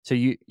So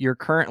you're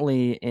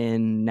currently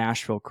in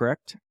Nashville,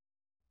 correct?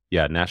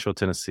 Yeah, Nashville,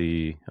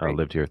 Tennessee. Great.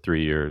 Lived here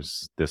 3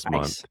 years this Nice.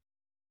 month.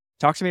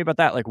 Talk to me about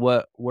that. Like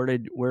where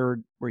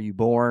were you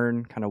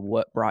born? Kind of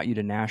what brought you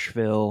to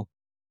Nashville?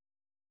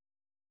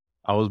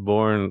 I was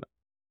born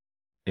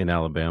in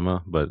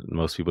Alabama, but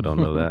most people don't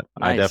know that.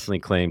 I Nice. definitely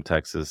claim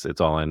Texas.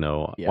 It's all I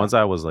know. Yeah. Once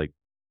I was like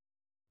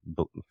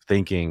b-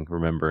 thinking,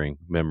 remembering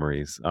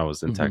memories, I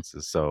was in Mhm.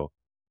 Texas. So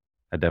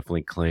I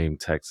definitely claim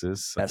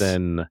Texas. Yes.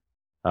 Then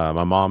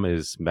my mom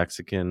is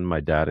Mexican. My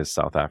dad is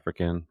South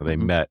African. They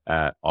Mhm. met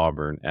at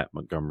Auburn at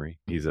Montgomery.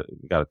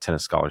 Got a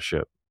tennis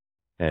scholarship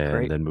and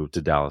Great. then moved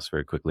to Dallas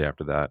very quickly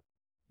after that.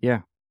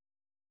 Yeah.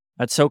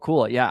 That's so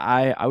cool. Yeah,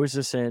 I was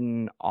just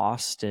in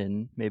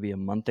Austin maybe a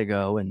month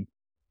ago and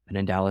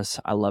in Dallas.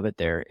 I love it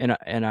there.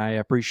 And I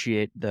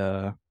appreciate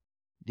the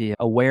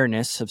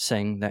awareness of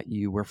saying that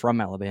you were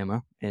from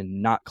Alabama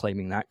and not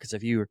claiming that, because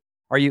if you're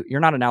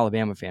not an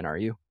Alabama fan, are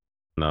you?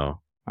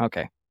 No.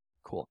 Okay.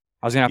 Cool.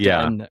 I was going to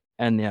have to Yeah.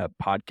 end the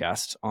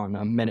podcast on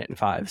a minute and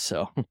 5,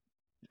 so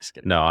just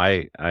kidding. No,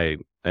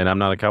 and I'm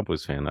not a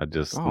Cowboys fan. I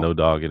just Oh, no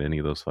dog in any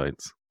of those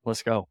fights.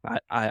 let's go.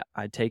 I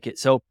take it.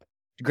 So,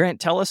 Grant,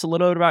 tell us a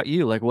little bit about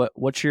you. Like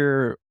what's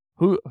your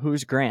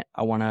who's Grant?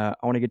 I want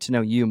to get to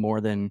know you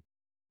more than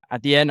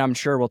at the end. I'm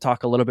sure we'll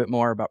talk a little bit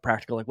more about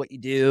practical, like what you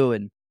do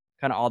and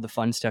kind of all the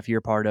fun stuff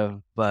you're part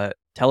of. But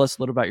tell us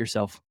a little about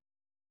yourself.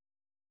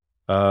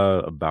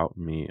 About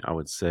me, I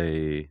would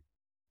say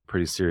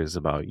pretty serious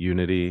about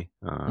unity,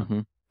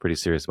 Hmm. pretty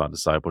serious about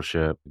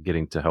discipleship,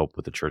 getting to help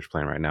with the church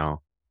plan right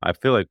now. I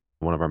feel like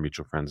one of our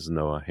mutual friends is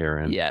Noah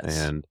Heron,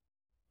 Yes. and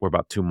we're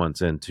about 2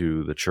 months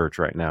into the church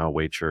right now,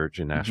 Way Church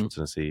in Hmm. Nashville,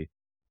 Tennessee,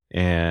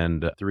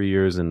 and 3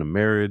 years into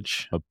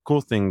marriage. A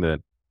cool thing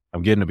that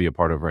I'm getting to be a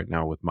part of right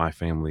now with my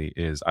family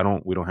is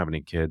we don't have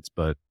any kids,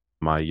 but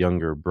my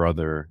younger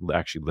brother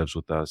actually lives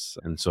with us,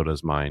 and so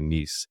does my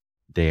niece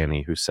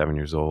Danny, who's 7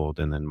 years old,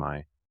 and then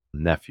my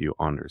nephew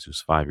Anders,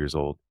 who's 5 years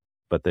old.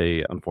 But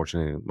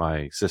unfortunately,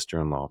 my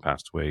sister-in-law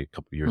passed away a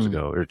couple years Mm.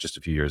 ago, or just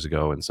a few years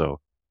ago, and so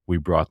we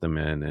brought them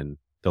in, and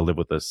they'll live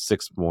with us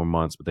 6 more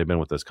months, but they've been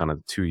with us kind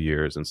of 2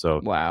 years, and so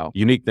Wow.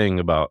 unique thing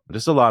about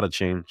just a lot of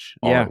change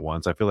all Yeah. at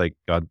once. I feel like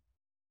God,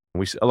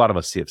 a lot of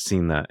us have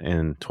seen that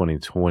in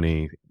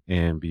 2020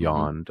 and Hmm.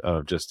 beyond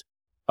of just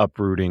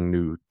uprooting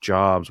new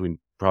jobs we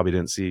probably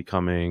didn't see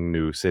coming,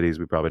 new cities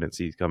we probably didn't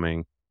see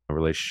coming,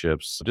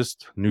 relationships,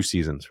 just new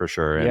seasons for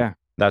sure. And Yeah.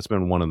 that's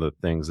been one of the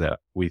things that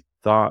we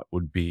thought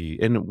would be,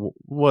 and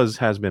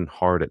has been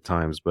hard at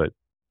times, but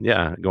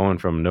yeah, going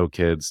from no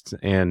kids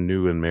and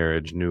new in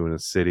marriage, new in a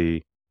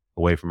city,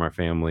 away from our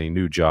family,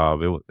 new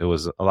job. It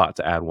was a lot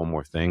to add one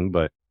more thing,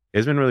 but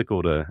it's been really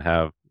cool to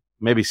have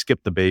maybe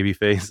skip the baby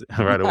phase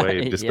right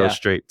away, just go Yeah.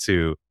 straight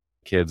to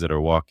kids that are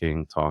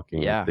walking,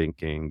 talking, Yeah.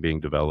 thinking, being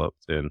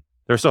developed, and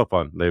they're so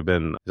fun.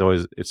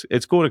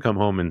 It's cool to come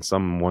home and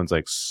someone's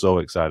like so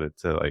excited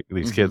to like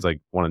these Hmm. kids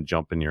like want to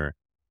jump in your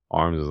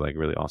arms is like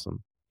really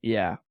awesome.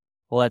 Yeah.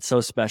 Well, that's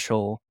so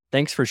special.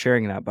 Thanks for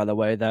sharing that, by the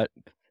way. That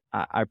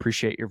I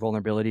appreciate your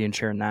vulnerability and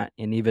sharing that.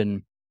 And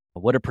even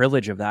what a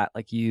privilege of that.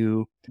 Like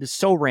it's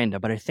so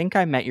random, but I think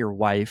I met your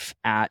wife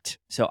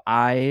so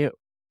I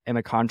am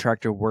a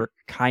contractor, work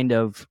kind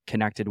of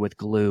connected with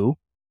glue.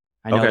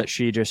 I know Okay. that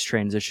she just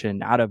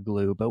transitioned out of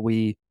glue, but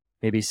we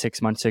maybe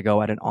 6 months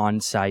ago at an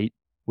on-site,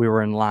 we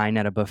were in line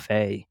at a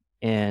buffet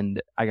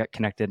and I got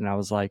connected and I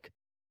was like,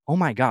 oh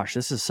my gosh,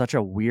 this is such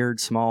a weird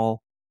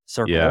small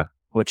Yeah. circle,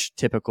 which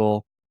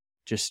typical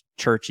just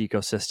church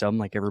ecosystem,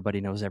 like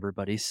everybody knows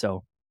everybody.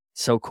 So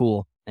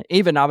cool. And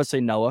even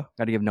obviously Noah,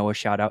 got to give Noah a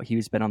shout out.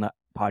 He's been on the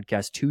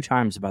podcast 2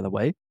 times, by the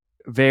way.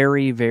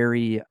 Very,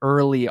 very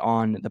early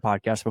on the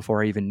podcast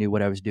before I even knew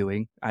what I was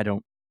doing. I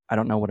don't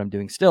know what I'm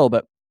doing still,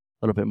 but a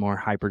little bit more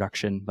high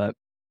production, but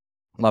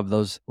love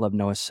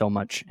Noah so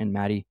much, and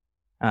Maddie.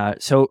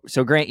 So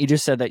Grant, you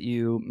just said that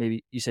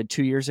you said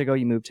 2 years ago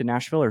you moved to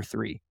Nashville, or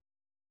 3?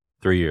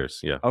 3 years.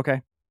 Yeah.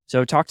 Okay.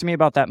 So talk to me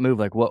about that move.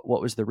 Like what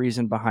was the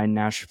reason behind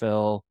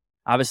Nashville?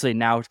 Obviously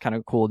now it's kind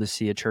of cool to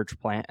see a church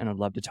plant, and I'd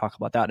love to talk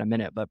about that in a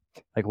minute, but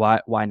like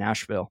why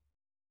Nashville?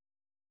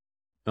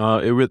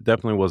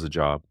 Definitely was a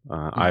job.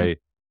 Hmm.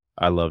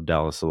 I love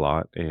Dallas a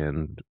lot,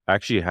 and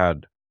actually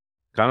had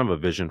kind of a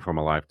vision for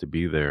my life to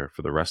be there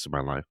for the rest of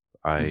my life.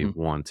 I Hmm.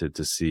 wanted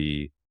to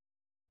see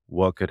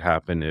what could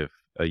happen if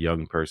a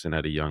young person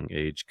at a young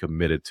age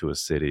committed to a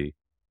city,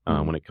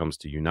 Hmm. when it comes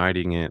to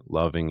uniting it,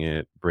 loving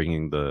it,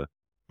 bringing the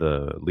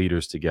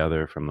leaders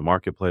together from the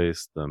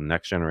marketplace, the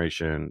next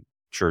generation,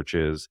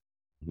 churches,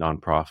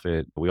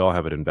 nonprofit. We all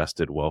have an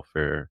invested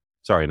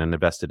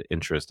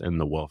interest in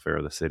the welfare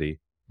of the city.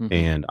 Hmm.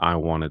 And I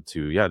wanted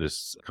to, yeah,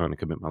 just kind of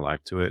commit my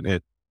life to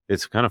it.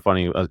 It's kind of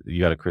funny. You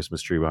got a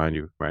Christmas tree behind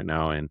you right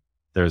now, and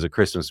there's a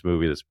Christmas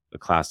movie that's a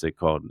classic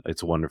called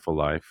 "It's a Wonderful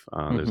Life."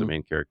 There's a Hmm.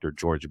 main character,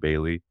 George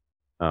Bailey.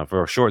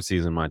 For a short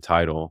season, my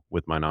title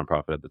with my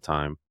nonprofit at the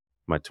time,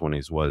 my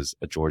 20s, was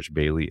a George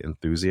Bailey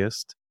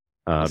enthusiast,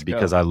 Let's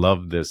because go. I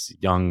love this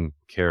young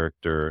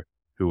character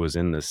who was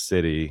in this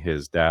city.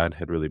 His dad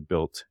had really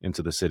built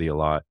into the city a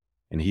lot,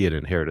 and he had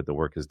inherited the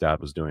work his dad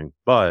was doing.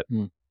 But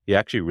Mm. he he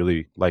actually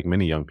really, like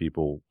many young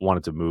people,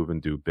 wanted to move and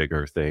do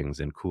bigger things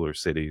in cooler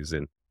cities.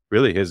 And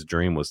really his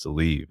dream was to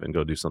leave and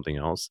go do something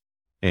else.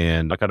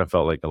 And I kind of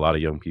felt like a lot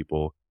of young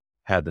people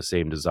had the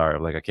same desire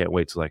of like, I can't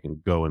wait till I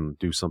can go and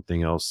do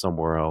something else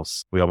somewhere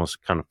else. We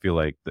almost kind of feel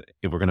like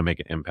if we're going to make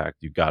an impact,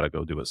 you got to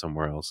go do it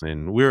somewhere else.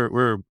 And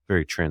we're a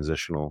very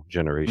transitional Hmm.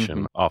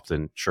 generation,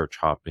 often church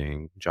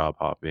hopping, job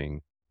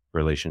hopping,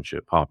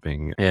 relationship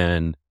hopping.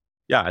 And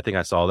yeah, I think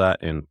I saw that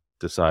and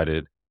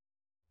decided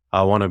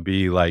I want to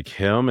be like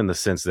him in the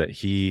sense that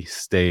he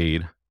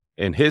stayed.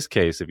 In his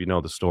case, if you know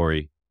the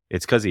story,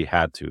 it's because he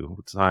had to.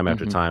 Time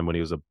after Hmm. time, when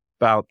he was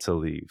about to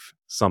leave,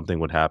 something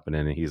would happen.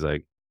 And he's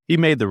like, he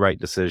made the right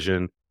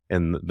decision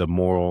and the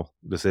moral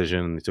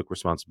decision. He took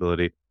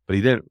responsibility, but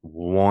he didn't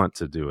want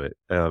to do it.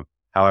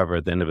 However,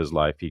 at the end of his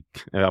life,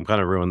 I'm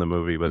kind of ruining the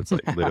movie, but it's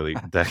like literally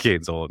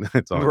decades old.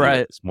 It's already at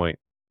Right. this point.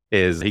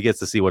 Is he gets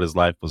to see what his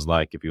life was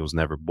like if he was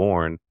never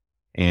born,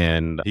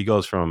 and he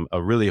goes from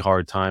a really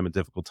hard time, a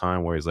difficult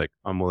time where he's like,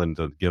 I'm willing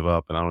to give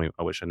up and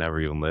I wish I never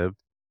even lived,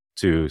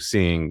 to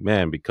seeing,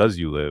 man, because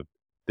you live,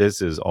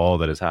 this is all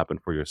that has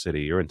happened for your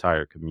city, your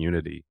entire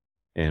community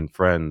and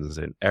friends,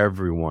 and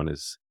everyone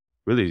is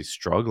really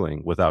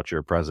struggling without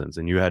your presence.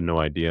 And you had no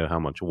idea how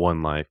much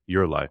one life,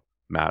 your life,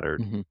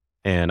 mattered. Hmm.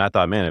 And I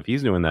thought, man, if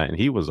he's doing that and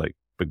he was like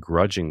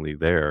begrudgingly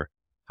there,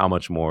 how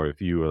much more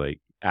if you were like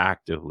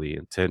actively,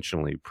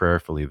 intentionally,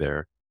 prayerfully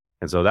there.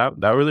 And so that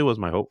really was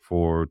my hope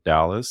for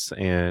Dallas.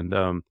 And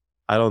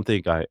I don't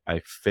think I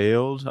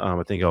failed.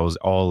 I think I was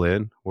all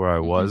in where I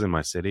Hmm. was in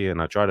my city,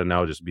 and I try to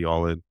now just be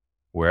all in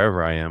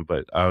wherever I am.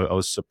 But I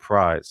was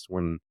surprised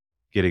when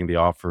getting the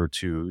offer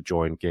to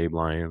join Gabe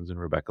Lyons and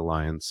Rebecca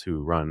Lyons,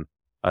 who run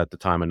at the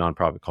time a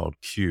nonprofit called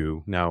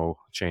Q, now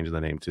changed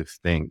the name to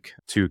Think,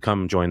 to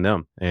come join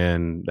them.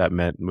 And that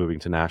meant moving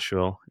to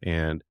Nashville.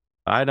 And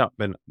I'd not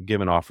been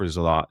given offers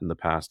a lot in the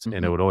past, and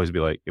it Hmm. would always be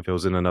like, if it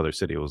was in another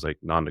city, it was like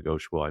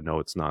non-negotiable. I know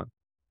it's not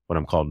what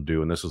I'm called to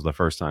do. And this was the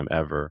first time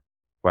ever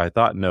where I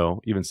thought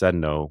no, even said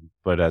no.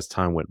 But as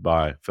time went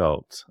by,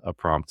 felt a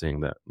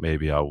prompting that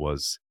maybe I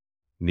was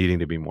needing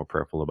to be more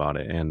prayerful about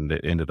it. And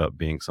it ended up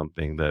being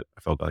something that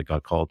I felt like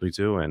God called me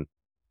to. And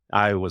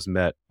I was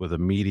met with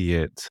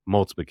immediate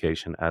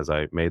multiplication as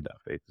I made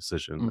that faith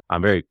decision.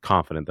 I'm very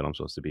confident that I'm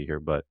supposed to be here,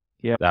 but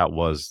Yeah. that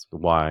was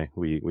why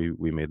we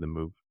made the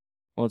move.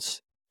 Well,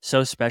 it's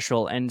so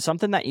special. And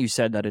something that you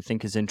said that I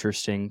think is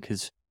interesting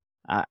because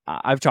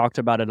I've talked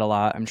about it a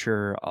lot. I'm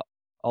sure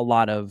a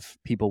lot of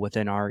people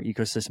within our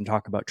ecosystem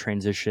talk about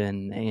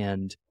transition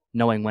and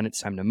knowing when it's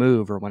time to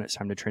move or when it's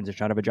time to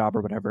transition out of a job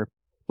or whatever.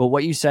 But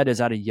what you said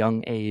is at a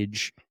young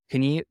age.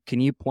 Can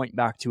you point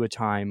back to a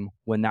time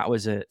when that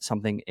was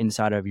something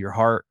inside of your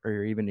heart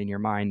or even in your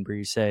mind where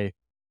you say,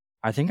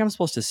 I think I'm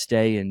supposed to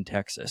stay in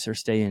Texas or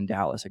stay in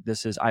Dallas.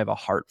 Like I have a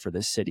heart for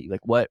this city.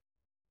 Like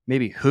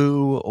maybe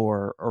who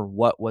or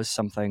what was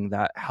something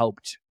that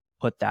helped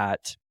put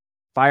that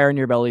fire in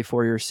your belly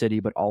for your city,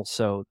 but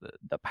also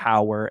the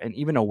power and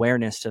even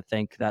awareness to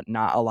think that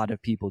not a lot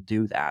of people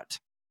do that.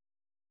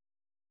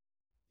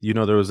 You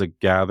know, there was a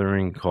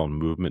gathering called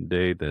Movement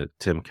Day that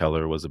Tim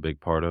Keller was a big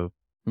part of.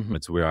 Hmm.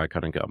 It's where I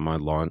kind of got my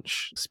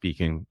launch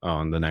speaking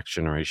on the next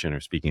generation or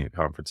speaking at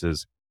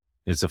conferences.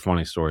 It's a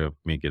funny story of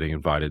me getting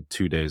invited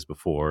 2 days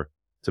before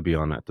to be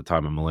on, at the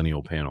time, a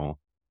millennial panel.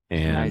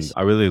 And Nice.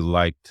 I really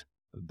liked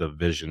the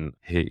vision.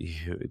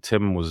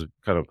 Tim was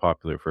kind of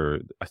popular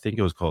for, I think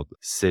it was called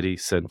city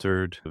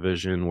centered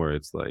vision, where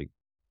it's like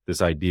this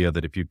idea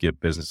that if you get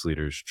business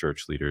leaders,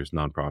 church leaders,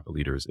 nonprofit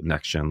leaders, and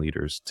next gen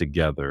leaders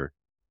together,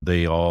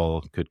 they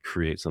all could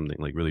create something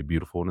like really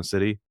beautiful in a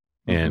city.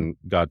 Hmm. And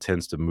God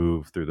tends to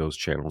move through those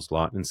channels a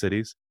lot in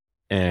cities.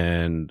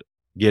 And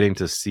getting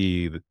to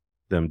see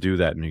them do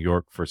that in New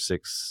York for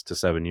 6 to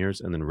 7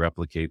 years and then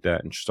replicate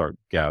that and start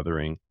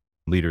gathering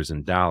leaders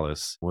in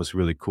Dallas was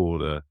really cool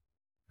to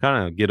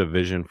kind of get a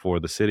vision for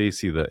the city,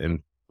 see the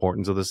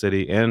importance of the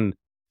city, and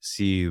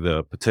see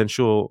the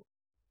potential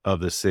of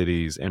the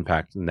city's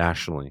impact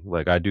nationally.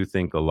 Like I do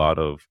think a lot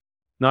of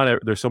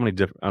there's so many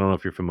different. I don't know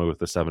if you're familiar with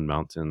the Seven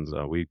Mountains.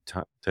 We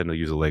tend to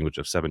use a language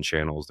of seven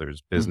channels. There's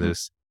Hmm.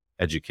 business,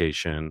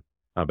 education.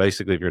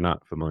 Basically, if you're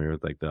not familiar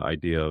with like the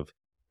idea of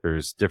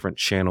there's different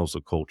channels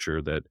of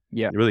culture that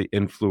Yeah. really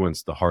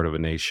influence the heart of a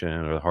nation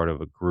or the heart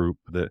of a group,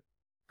 the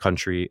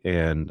country,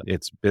 and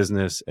it's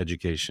business,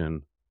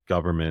 education,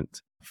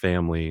 government,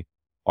 family,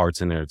 arts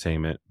and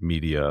entertainment,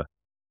 media,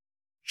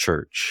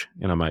 church,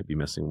 and I might be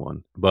missing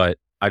one. But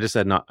I just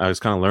had not, I was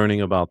kind of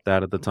learning about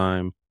that at the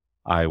time.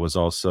 I was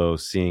also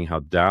seeing how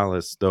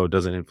Dallas, though it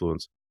doesn't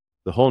influence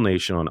the whole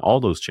nation on all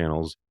those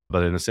channels,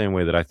 but in the same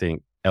way that I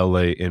think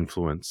LA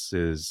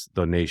influences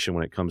the nation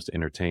when it comes to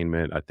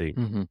entertainment, I think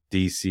Hmm.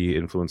 DC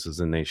influences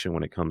the nation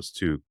when it comes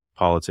to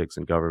politics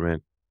and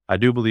government. I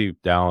do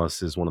believe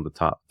Dallas is one of the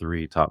top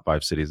three, top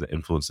five cities that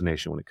influence the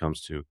nation when it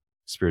comes to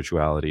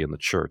spirituality and the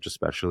church,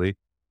 especially.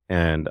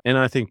 And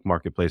I think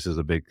marketplace is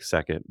a big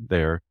second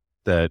there,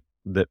 that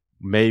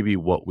maybe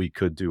what we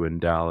could do in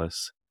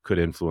Dallas could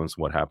influence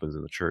what happens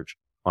in the church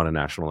on a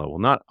national level.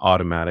 Not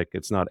automatic.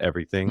 It's not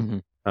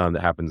everything Hmm.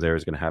 that happens there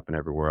is going to happen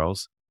everywhere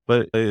else.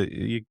 but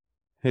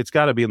it's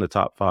got to be in the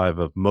top 5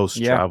 of most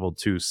Yeah. traveled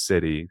to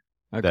city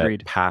that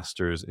Agreed.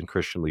 pastors and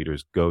Christian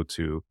leaders go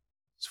to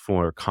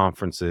for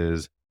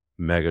conferences,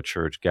 mega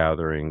church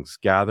gatherings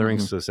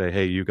Hmm. to say,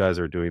 hey, you guys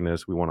are doing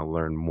this. We want to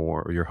learn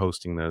more, or you're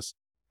hosting this.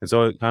 And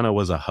so it kind of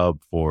was a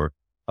hub for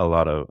a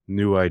lot of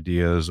new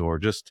ideas or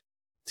just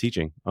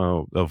teaching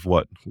of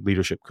what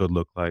leadership could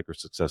look like or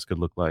success could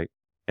look like.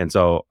 And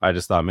so I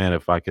just thought, man,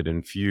 if I could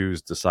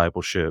infuse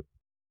discipleship,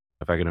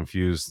 if I could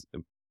infuse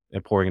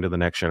pouring into the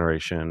next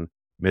generation,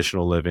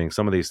 missional living,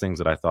 some of these things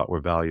that I thought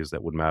were values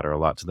that would matter a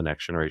lot to the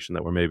next generation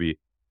that were maybe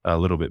a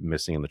little bit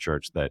missing in the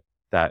church, that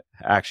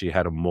actually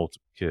had a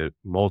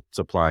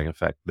multiplying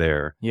effect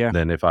there Yeah.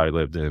 than if I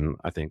lived in,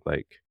 I think,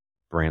 like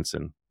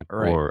Branson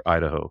Right. or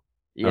Idaho.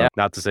 Yeah.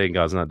 Not to say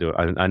God's not doing.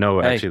 I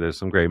know Hey. actually there's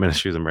some great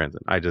ministries in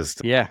Branson.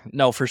 Yeah.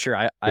 No, for sure.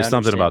 I There's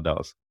something understand. about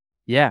Dallas.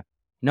 Yeah.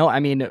 No, I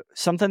mean,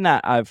 something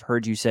that I've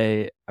heard you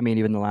say, I mean,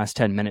 even the last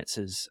 10 minutes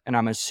is, and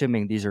I'm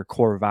assuming these are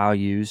core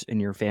values in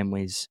your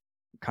family's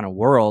kind of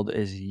world,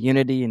 is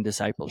unity and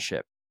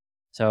discipleship.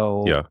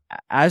 So Yeah.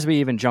 as we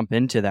even jump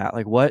into that,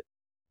 like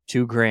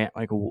Grant,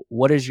 like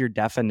what is your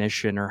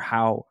definition, or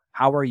how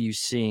are you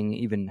seeing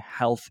even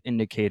health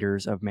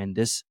indicators of, man,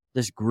 this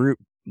group,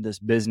 this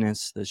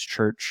business, this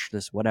church,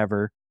 this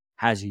whatever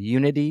has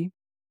unity?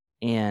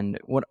 And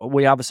what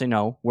we obviously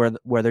know, where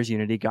there's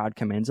unity, God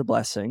commands a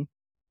blessing.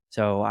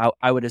 So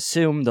I would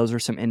assume those are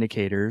some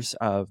indicators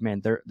of,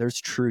 man,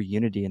 there's true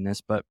unity in this.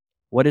 But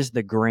what is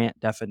the Grant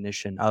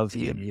definition of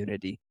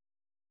unity?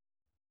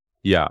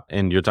 Yeah.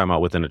 And you're talking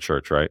about within a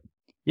church, right?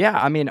 Yeah,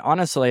 I mean,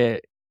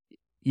 honestly,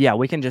 yeah,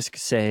 we can just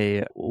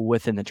say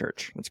within the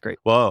church. That's great.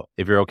 Well,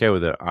 if you're okay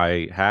with it,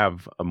 I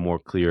have a more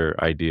clear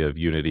idea of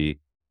unity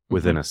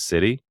within a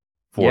city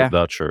for Yeah.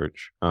 the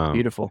church.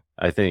 Beautiful.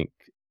 I think,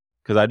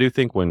 because I do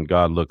think when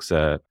God looks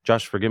at,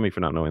 Josh, forgive me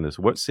for not knowing this.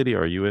 What city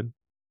are you in?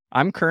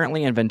 I'm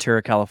currently in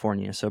Ventura,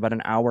 California, so about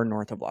an hour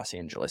north of Los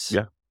Angeles.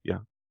 Yeah. Yeah.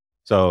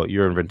 So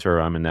you're in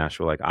Ventura, I'm in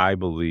Nashville. Like, I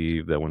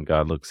believe that when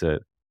God looks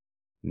at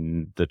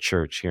the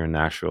church here in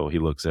Nashville, he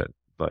looks at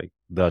like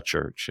the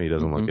church. He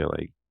doesn't look at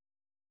like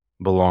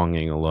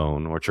belonging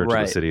alone or church of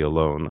Right. the city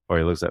alone, or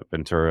he looks at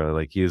Ventura.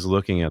 Like, he is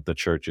looking at the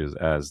churches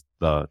as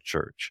the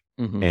church.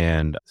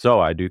 And so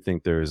I do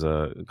think there's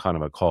a kind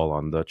of a call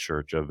on the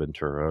church of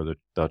Ventura,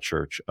 the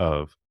church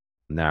of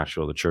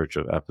Nashville, the church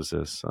of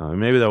Ephesus.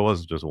 Maybe that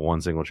wasn't just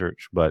one single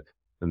church, but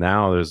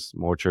now there's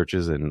more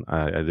churches, and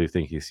I do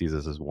think he sees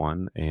us as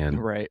one. And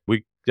Right.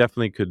 we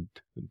definitely could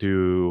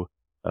do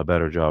a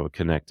better job of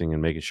connecting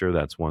and making sure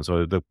that's one.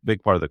 So the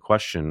big part of the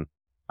question,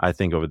 I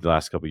think, over the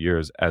last couple of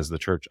years, as the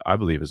church, I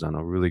believe, has done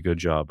a really good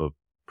job of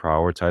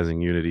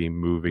prioritizing unity,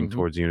 moving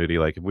towards unity.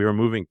 Like, if we were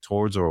moving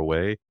towards or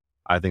away,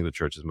 I think the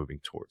church is moving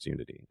towards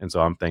unity. And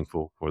so I'm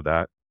thankful for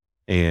that.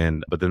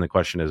 But then the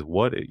question is,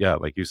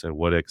 like you said,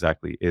 what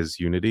exactly is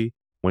unity?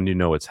 When do you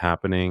know it's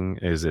happening?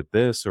 Is it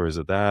this or is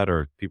it that?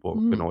 Or people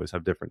can always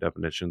have different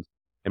definitions.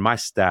 And my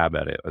stab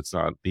at it, it's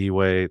not the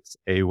way, it's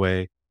a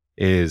way,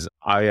 is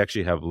I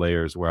actually have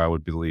layers where I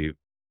would believe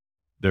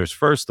there's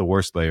first the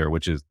worst layer,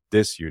 which is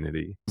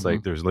disunity. It's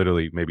like there's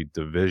literally maybe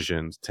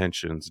divisions,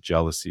 tensions,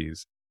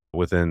 jealousies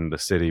within the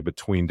city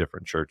between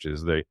different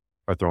churches. They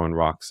are throwing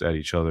rocks at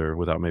each other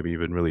without maybe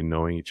even really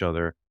knowing each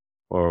other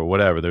or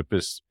whatever. They're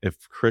just,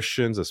 if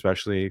Christians,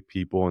 especially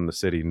people in the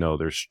city, know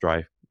there's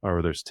strife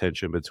or there's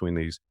tension between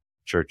these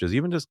churches,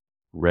 even just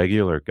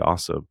regular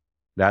gossip,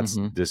 that's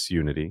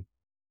disunity.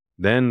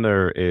 Then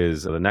there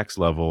is the next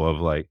level of,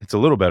 like, it's a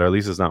little better. At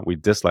least it's not we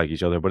dislike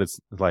each other, but it's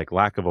like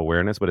lack of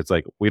awareness. But it's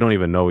like we don't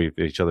even know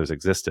each other's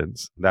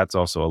existence. That's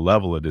also a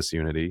level of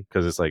disunity,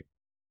 because it's like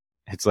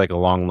a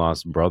long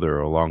lost brother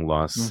or a long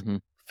lost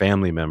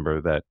family member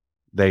that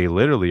they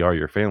literally are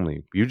your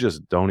family. You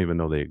just don't even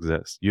know they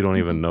exist. You don't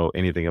even know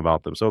anything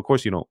about them. So of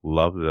course you don't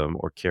love them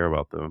or care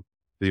about them,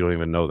 because you don't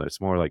even know that.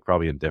 It's more like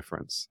probably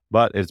indifference,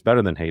 but it's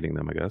better than hating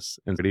them, I guess.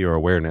 And or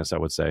awareness, I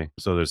would say.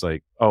 So there's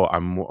like, oh,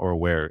 I'm more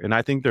aware. And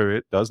I think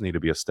it does need to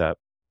be a step.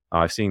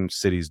 I've seen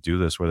cities do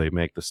this where they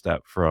make the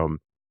step from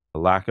a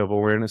lack of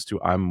awareness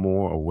to I'm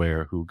more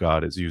aware who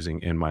God is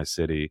using in my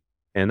city.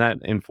 And that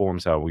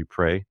informs how we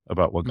pray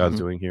about what God's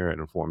doing here. It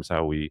informs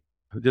how we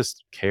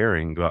just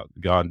caring about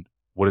God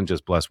wouldn't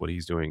just bless what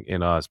he's doing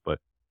in us, but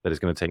that it's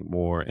going to take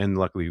more. And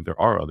luckily there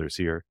are others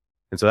here.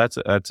 And so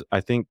that's,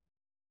 I think,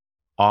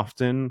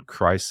 often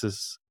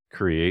crisis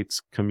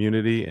creates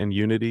community and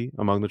unity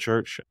among the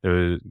church.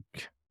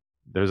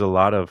 There's a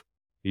lot of,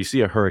 you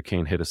see a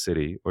hurricane hit a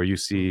city, or you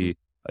see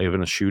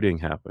even a shooting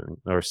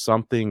happen, or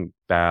something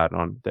bad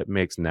that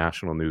makes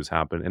national news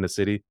happen in a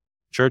city.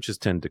 Churches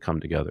tend to come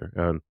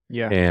together.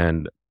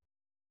 And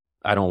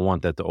I don't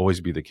want that to always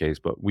be the case,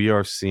 but we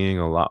are seeing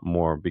a lot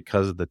more,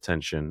 because of the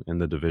tension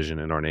and the division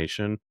in our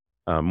nation,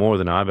 more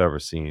than I've ever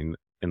seen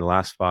in the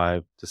last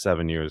 5 to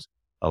 7 years.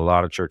 A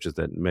lot of churches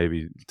that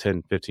maybe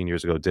 10, 15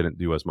 years ago didn't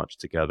do as much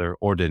together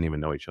or didn't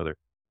even know each other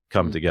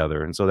come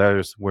together. And so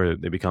there's where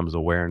it becomes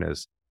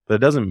awareness. But it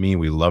doesn't mean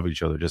we love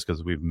each other just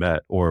because we've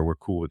met or we're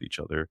cool with each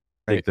other.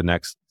 I think the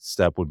next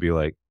step would be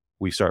like,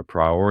 we start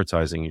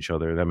prioritizing each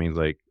other. That means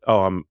like,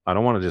 oh, I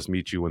don't want to just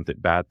meet you when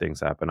bad things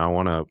happen. I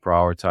want to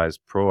prioritize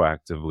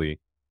proactively.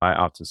 I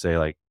often say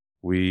like,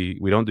 we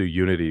don't do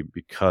unity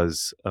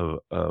because of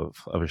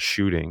a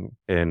shooting,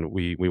 and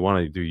we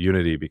want to do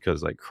unity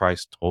because like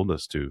Christ told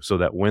us to, so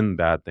that when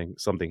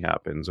something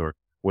happens, or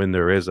when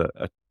there is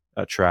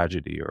a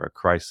tragedy or a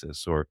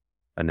crisis or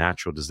a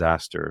natural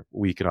disaster,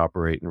 we can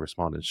operate and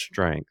respond in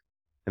strength.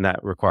 And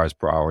that requires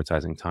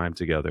prioritizing time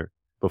together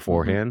Hmm.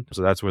 beforehand.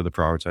 So that's where the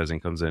prioritizing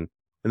comes in.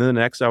 And then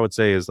the next I would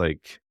say is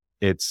like,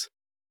 it's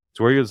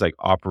where it's like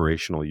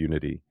operational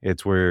unity.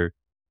 It's where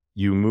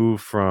you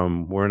move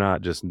from, we're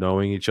not just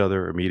knowing each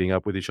other or meeting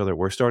up with each other.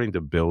 We're starting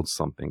to build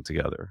something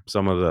together.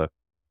 Some of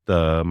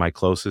my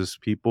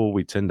closest people,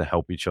 we tend to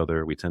help each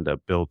other. We tend to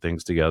build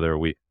things together.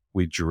 We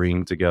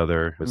dream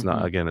together. Hmm.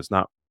 It's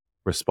not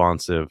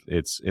responsive.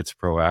 It's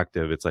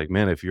proactive. It's like,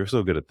 man, if you're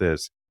so good at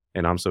this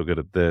and I'm so good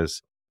at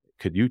this,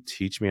 could you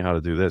teach me how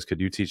to do this?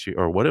 Could you teach me,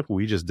 or what if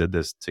we just did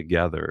this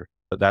together?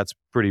 But that's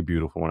pretty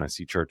beautiful when I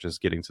see churches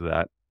getting to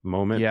that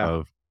moment Yeah.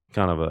 of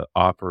kind of a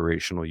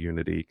operational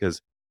unity,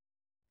 because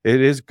it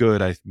is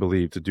good, I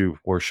believe, to do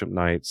worship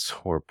nights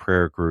or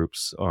prayer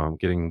groups,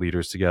 getting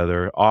leaders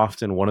together.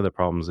 Often, one of the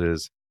problems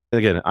is, and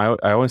again,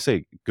 I always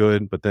say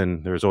good, but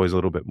then there's always a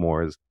little bit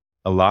more. Is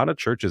a lot of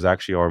churches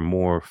actually are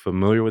more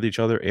familiar with each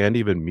other and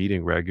even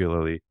meeting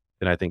regularly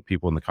than I think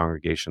people in the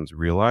congregations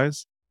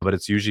realize. But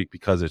it's usually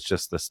because it's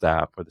just the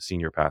staff or the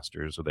senior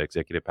pastors or the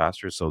executive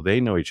pastors, so they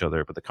know each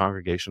other, but the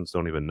congregations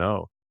don't even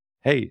know.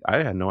 Hey, I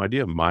had no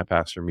idea my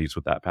pastor meets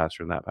with that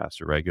pastor and that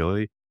pastor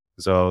regularly.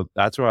 So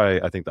that's why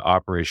I think the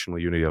operational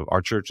unity of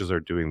our churches are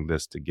doing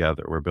this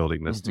together. We're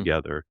building this Hmm.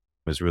 together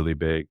is really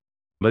big.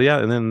 But yeah,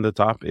 and then the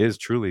top is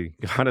truly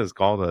God has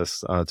called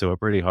us to a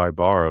pretty high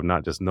bar of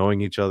not just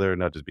knowing each other,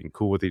 not just being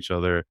cool with each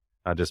other,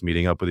 not just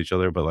meeting up with each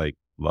other, but like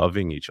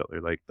loving each other.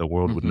 Like the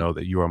world would Hmm. know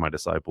that you are my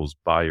disciples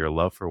by your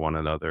love for one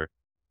another.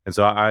 And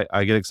so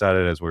I get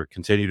excited as we're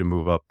continue to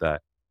move up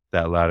that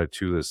ladder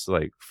to this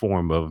like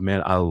form of,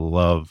 man, I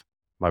love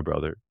my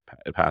brother,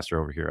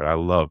 pastor over here. And I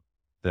love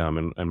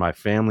them, and my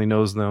family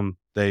knows them.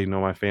 They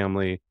know my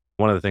family.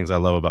 One of the things I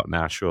love about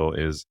Nashville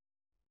is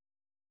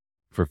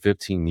for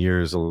 15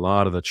 years, a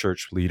lot of the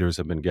church leaders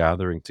have been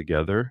gathering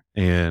together.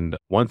 And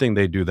one thing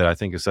they do that I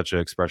think is such an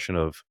expression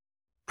of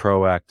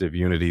proactive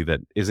unity that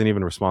isn't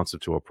even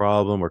responsive to a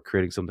problem or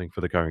creating something for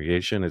the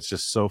congregation. It's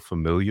just so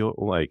familial.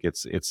 Like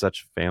it's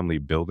such family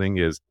building,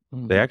 is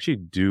they Hmm. actually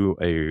do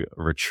a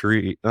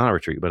retreat, not a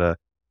retreat, but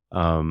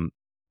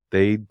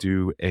they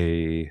do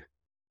a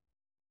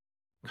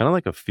kind of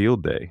like a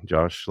field day,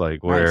 Josh,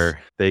 like Nice.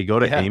 where they go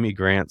to Yeah. Amy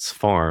Grant's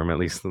farm, at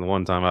least the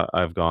one time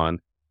I've gone,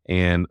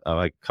 and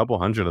like a couple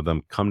hundred of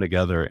them come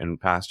together,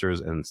 and pastors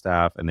and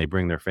staff, and they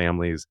bring their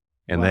families,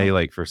 and they Wow.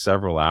 like for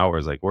several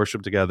hours, like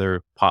worship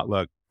together,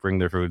 potluck, bring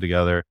their food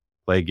together,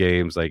 play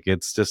games. Like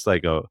it's just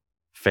like a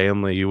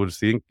family. You would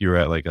think you're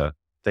at like a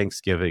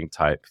Thanksgiving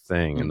type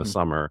thing in the Hmm.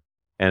 summer.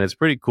 And it's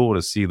pretty cool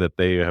to see that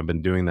they have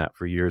been doing that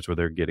for years, where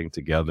they're getting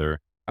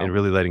together and Oh.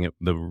 really letting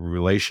the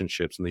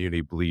relationships and the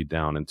unity bleed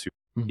down into.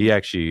 He Hmm.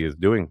 actually is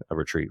doing a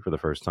retreat for the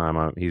first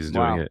time. He's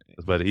doing Wow. it,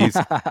 but he's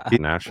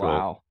in Nashville.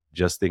 Wow.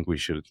 Just think we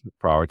should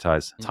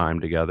prioritize Mm. time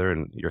together,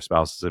 and your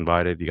spouse is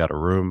invited. You got a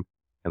room,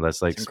 and let's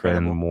It's like spend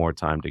incredible. more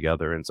time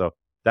together. And so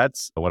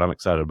that's what I'm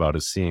excited about,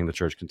 is seeing the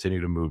church continue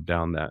to move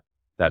down that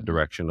Hmm.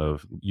 direction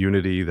of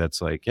unity.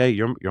 That's like, hey,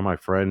 you're my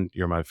friend,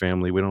 you're my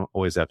family. We don't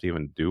always have to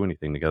even do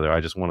anything together.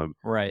 I just want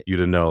Right. you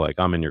to know, like,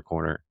 I'm in your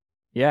corner.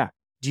 Yeah.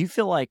 Do you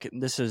feel like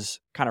this is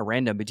kind of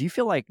random, but do you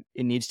feel like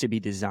it needs to be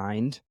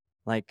designed?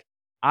 Like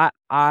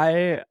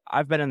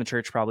I've been in the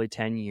church probably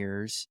 10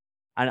 years,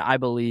 and I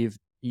believe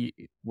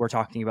we're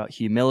talking about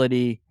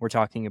humility, we're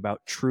talking about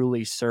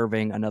truly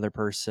serving another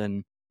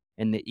person,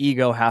 and the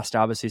ego has to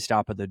obviously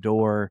stop at the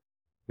door,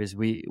 because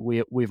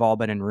we've all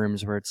been in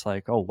rooms where it's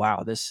like, "Oh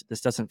wow, this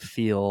doesn't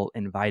feel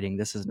inviting.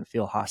 This doesn't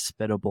feel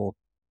hospitable."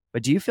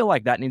 But do you feel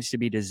like that needs to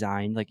be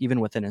designed, like even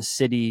within a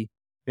city,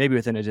 maybe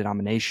within a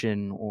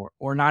denomination,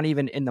 or not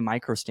even in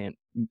the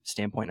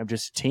standpoint of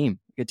just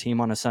a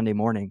team on a Sunday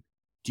morning?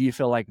 Do you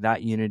feel like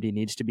that unity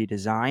needs to be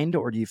designed,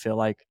 or do you feel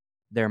like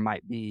there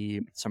might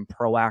be some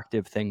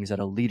proactive things that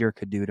a leader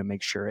could do to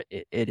make sure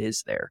it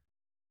is there?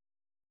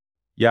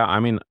 Yeah, I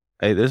mean,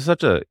 this is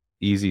such a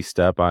easy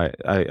step.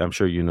 I'm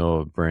sure you know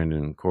of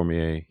Brandon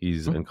Cormier.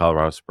 He's Mhm. in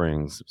Colorado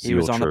Springs, He Zeal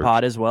was on the Church.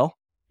 pod as well.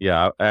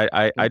 Yeah,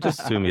 I just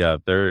assume, yeah,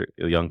 they're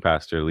a young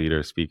pastor,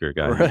 leader, speaker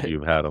guy. Right.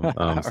 You've had him.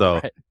 So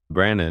Right.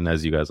 Brandon,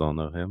 as you guys all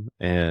know him,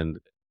 and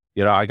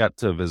I got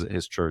to visit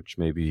his church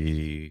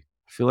maybe,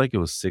 I feel like it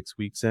was 6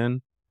 weeks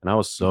in, and I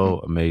was Hmm. so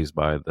amazed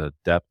by the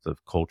depth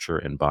of culture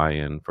and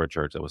buy-in for a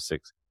church that was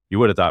six. You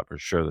would have thought for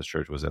sure this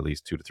church was at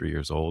least 2 to 3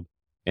 years old,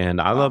 and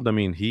I Wow. loved. I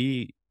mean,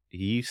 he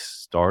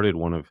started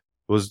it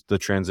was the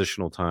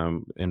transitional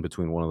time in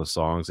between one of the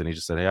songs, and he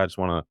just said, "Hey, I just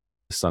want to."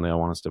 Sunday, I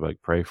want us to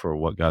like pray for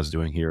what God's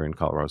doing here in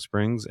Colorado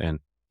Springs. And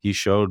he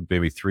showed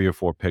maybe 3 or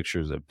 4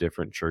 pictures of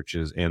different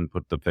churches and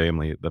put the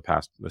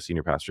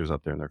senior pastors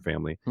up there and their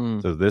family.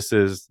 Mm. So this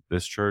is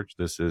this church.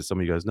 This is,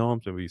 some of you guys know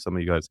him. Some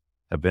of you guys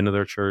have been to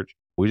their church.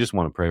 We just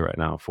want to pray right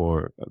now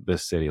for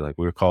this city. Like,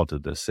 we're called to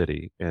this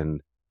city,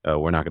 and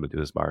we're not going to do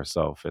this by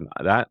ourselves. And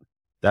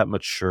that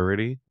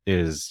maturity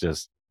is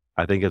just,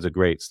 I think it's a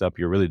great step.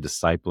 You're really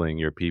discipling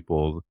your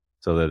people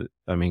so that,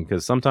 I mean,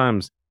 because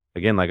sometimes,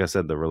 again, like I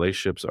said, the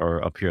relationships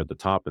are up here at the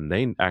top and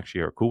they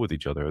actually are cool with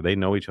each other. They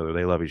know each other.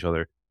 They love each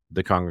other.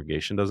 The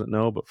congregation doesn't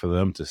know, but for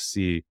them to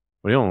see,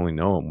 we don't only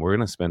know them, we're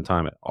going to spend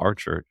time at our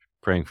church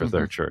praying for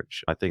their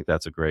church. I think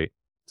that's a great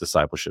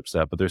discipleship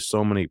step, but there's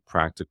so many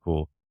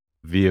practical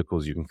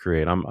vehicles you can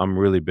create. I'm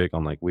really big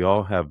on, like, we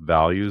all have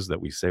values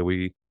that we say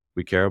we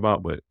care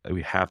about, but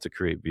we have to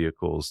create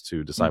vehicles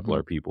to disciple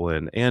our people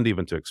and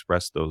even to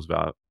express those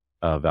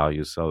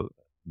values. So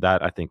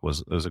that, I think,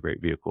 was a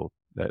great vehicle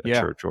that a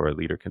Yeah. church or a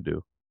leader can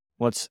do.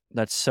 Well,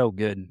 that's so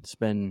good. It's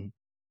been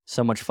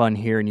so much fun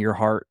hearing your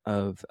heart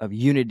of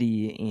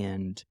unity,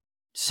 and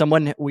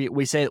someone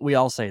we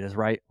all say this,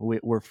 right?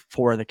 We're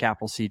for the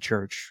capital C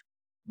church,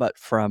 but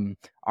from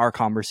our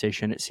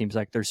conversation, it seems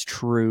like there's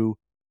true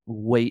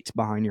weight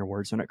behind your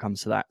words when it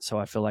comes to that. So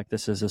I feel like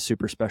this is a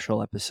super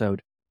special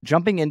episode.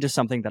 Jumping into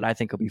something that I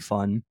think will be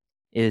fun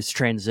is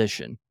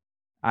transition.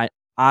 My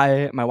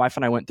wife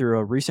and I went through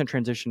a recent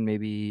transition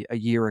maybe a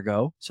year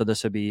ago. So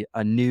this would be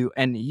a new,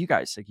 and you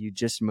guys, like, you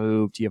just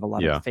moved, you have a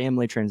lot of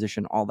family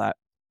transition, all that.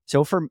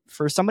 So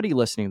for somebody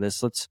listening to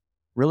this, let's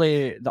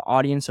really, the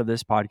audience of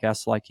this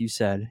podcast, like you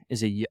said,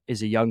 is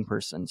a young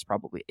person. It's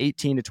probably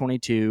 18 to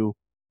 22.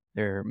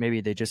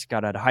 Maybe they just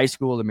got out of high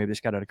school, or maybe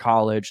just got out of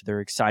college.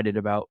 They're excited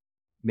about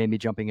maybe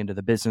jumping into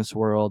the business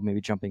world, maybe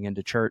jumping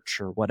into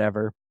church or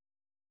whatever.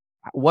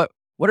 What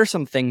are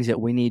some things that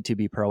we need to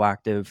be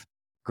proactive,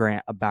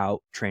 Grant,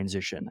 about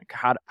transition? Like,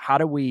 how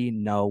do we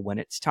know when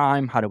it's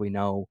time? How do we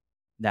know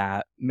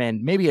that,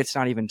 man, maybe it's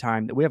not even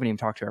time, that we haven't even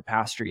talked to our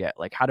pastor yet?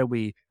 Like, how do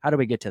we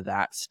get to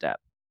that step?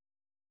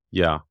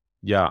 Yeah.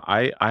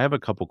 I have a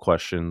couple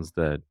questions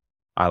that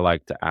I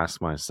like to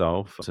ask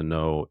myself to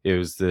know,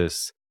 is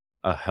this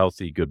a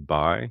healthy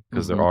goodbye?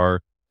 Because there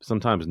are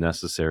sometimes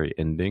necessary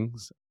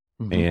endings,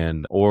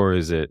 or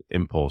is it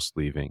impulse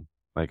leaving?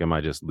 Like, am I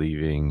just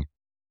leaving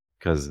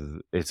because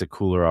it's a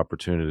cooler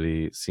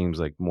opportunity? It seems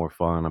like more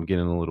fun. I'm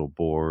getting a little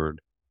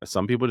bored.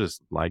 Some people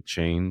just like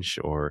change,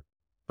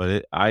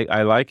 but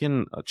I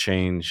liken a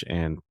change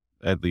and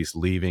at least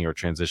leaving or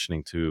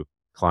transitioning to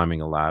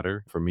climbing a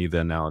ladder. For me, the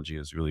analogy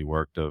has really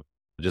worked of,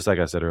 just like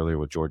I said earlier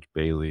with George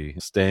Bailey,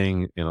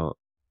 staying in a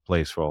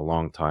place for a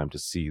long time to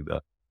see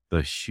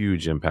the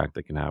huge impact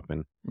that can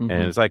happen. And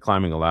it's like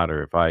climbing a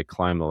ladder. If I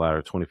climb the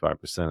ladder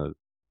 25%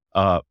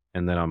 up,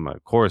 and then I'm,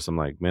 of course, I'm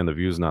like, man, the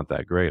view's not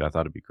that great. I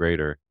thought it'd be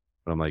greater.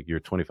 But I'm like, you're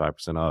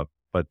 25% up.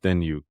 But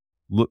then you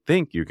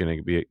think you're going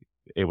to be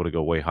able to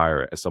go way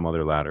higher at some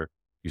other ladder.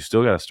 You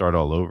still got to start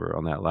all over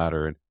on that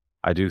ladder. And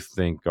I do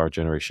think our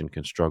generation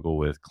can struggle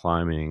with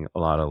climbing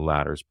a lot of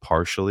ladders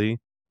partially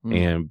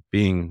and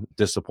being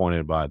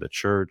disappointed by the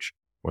church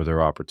or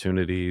their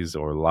opportunities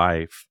or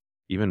life,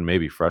 even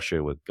maybe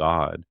frustrated with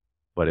God.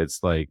 But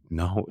it's like,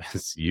 no,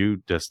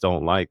 you just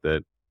don't like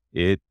that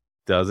it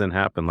doesn't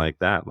happen like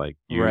that. Like,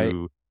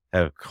 you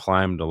have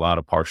climbed a lot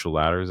of partial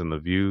ladders and the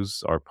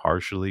views are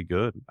partially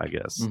good, I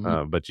guess.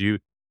 But you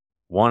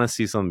want to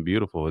see something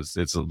beautiful. It's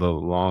the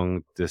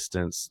long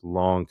distance,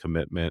 long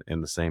commitment in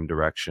the same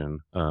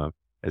direction,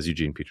 as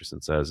Eugene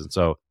Peterson says. And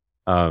so,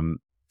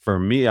 for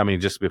me, I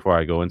mean, just before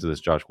I go into this,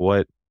 Josh,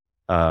 well,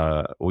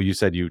 you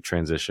said you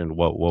transitioned.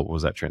 What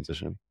was that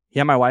transition?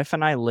 Yeah, my wife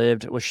and I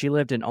she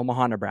lived in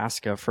Omaha,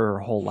 Nebraska for her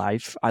whole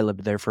life. I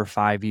lived there for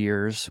 5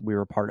 years. We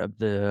were part of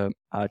the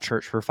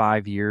church for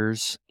 5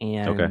 years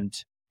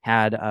and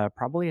had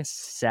probably a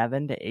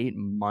 7 to 8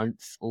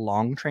 month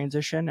long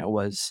transition. It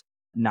was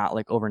not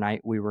like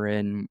overnight. We were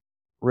in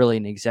really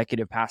an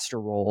executive pastor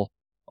role,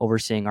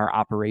 overseeing our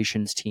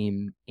operations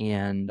team,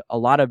 and a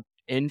lot of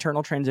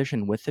internal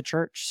transition with the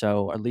church.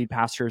 So our lead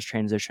pastors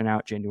transition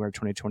out January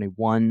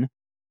 2021.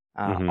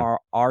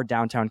 Our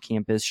downtown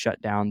campus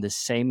shut down the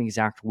same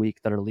exact week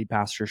that our lead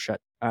pastor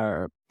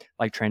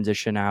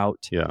transition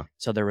out. Yeah.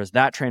 So there was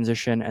that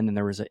transition, and then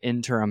there was an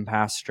interim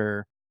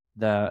pastor,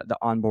 the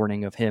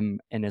onboarding of him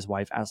and his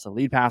wife as the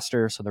lead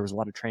pastor. So there was a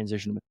lot of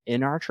transition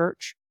within our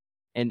church,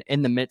 and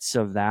in the midst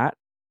of that,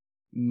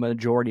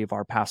 majority of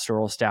our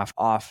pastoral staff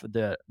off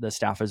the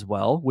staff as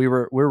well.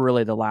 We're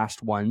really the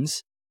last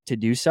ones to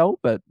do so,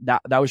 but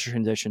that was your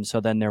transition. So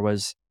then there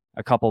was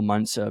a couple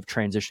months of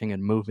transitioning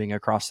and moving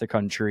across the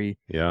country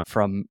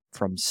from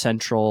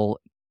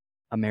Central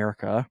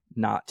America,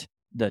 not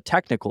the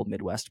technical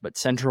Midwest, but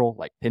central,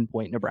 like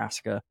pinpoint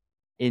Nebraska,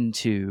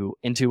 into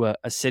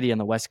a city on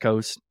the West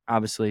Coast.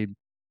 Obviously,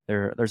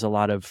 there's a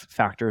lot of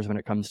factors when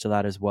it comes to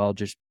that as well.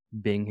 Just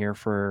being here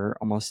for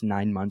almost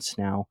 9 months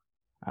now,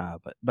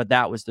 but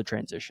that was the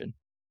transition.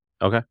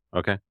 Okay.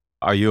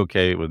 Are you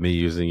okay with me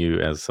using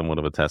you as somewhat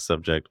of a test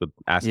subject with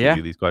asking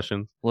you these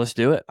questions? Let's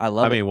do it. I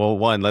mean, well,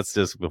 one, let's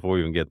just, before we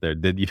even get there,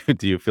 do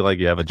you feel like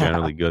you have a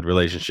generally good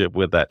relationship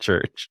with that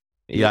church?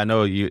 Yeah, I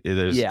know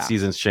there's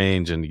seasons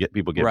change and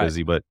people get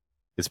busy, but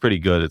it's pretty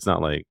good. It's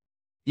not like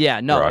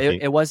Yeah, no, Rocky.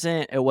 it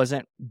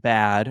wasn't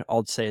bad.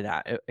 I'll say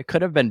that it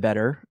could have been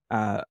better,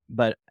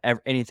 but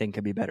anything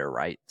could be better,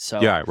 right?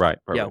 So Yeah, right.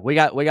 yeah,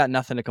 Perfect. we got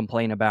nothing to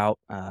complain about.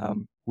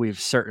 We've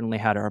certainly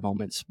had our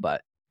moments,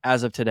 but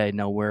as of today,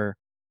 no, we're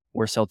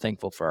so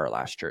thankful for our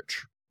last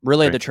church.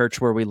 Really, Great. the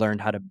church where we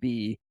learned how to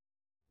be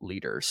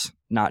leaders,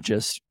 not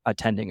just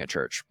attending a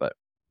church, but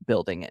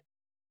building it.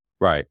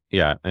 Right.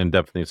 Yeah. And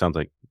definitely it sounds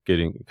like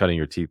cutting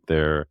your teeth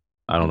there.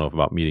 I don't Mhm. know if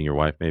about meeting your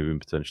wife, maybe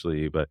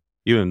potentially, but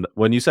even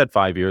when you said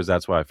 5 years,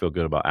 that's why I feel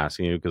good about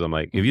asking you. Cause I'm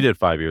like, if you Mhm. did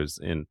 5 years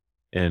in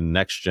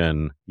next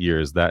gen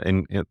years, that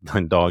in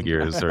dog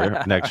years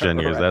or next gen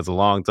years, Right. that's a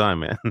long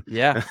time, man.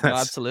 Yeah. No,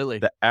 That's absolutely.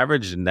 the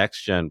average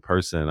next gen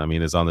person. I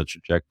mean, is on the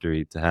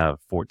trajectory to have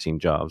 14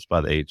 jobs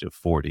by the age of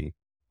 40.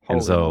 And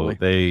Holy so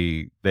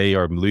moly. they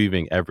are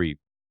leaving every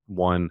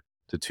 1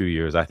 to 2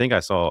 years. I think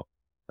I saw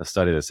a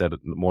study that said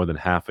more than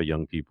half of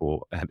young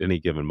people at any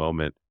given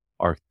moment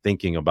are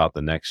thinking about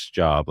the next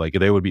job. Like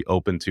they would be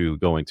open to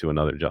going to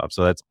another job.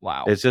 So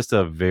Wow. it's just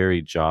a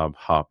very job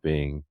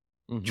hopping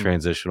Mhm.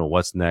 transitional.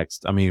 What's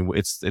next? I mean,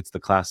 it's the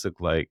classic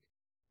like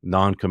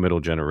non-committal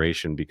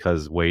generation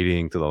because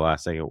waiting to the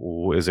last second.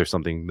 Is there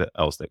something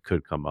else that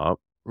could come up?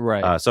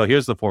 Right. So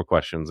here's the 4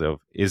 questions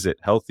of: is it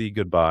healthy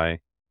goodbye?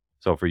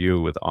 So for you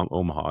with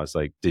Omaha, it's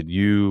like,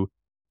 do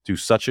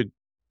such a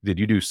did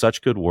you do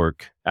such good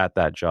work at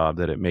that job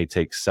that it may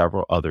take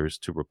several others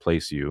to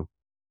replace you?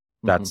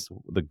 Mhm. That's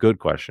the good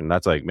question.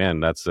 That's like, man,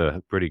 that's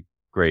a pretty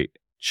great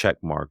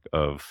check mark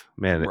of,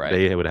 man, Right.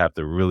 they would have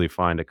to really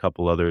find a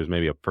couple others,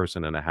 maybe a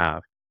person and a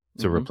half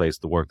to Mhm. replace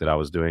the work that I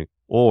was doing.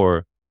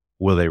 Or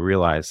will they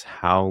realize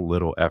how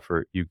little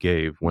effort you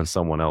gave when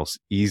someone else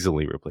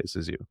easily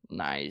replaces you?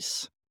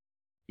 Nice.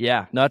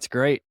 Yeah, no, that's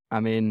great. I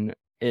mean,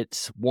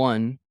 it's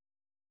one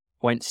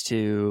points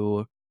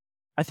to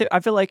I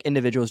feel like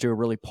individuals do a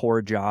really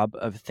poor job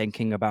of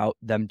thinking about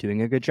them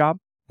doing a good job.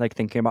 Like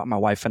thinking about my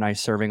wife and I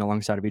serving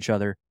alongside of each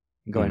other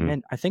and going, Hmm.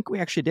 "Man, I think we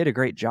actually did a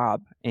great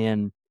job."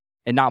 And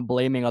not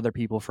blaming other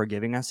people for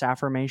giving us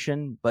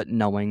affirmation, but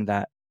knowing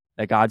that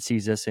God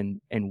sees us and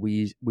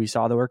we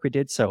saw the work we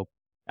did. So,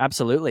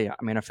 absolutely. I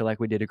mean, I feel like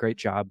we did a great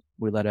job.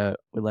 We led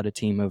a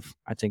team of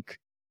I think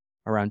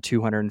around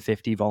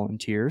 250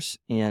 volunteers,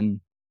 and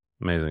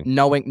Amazing.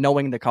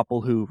 knowing the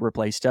couple who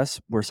replaced us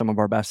were some of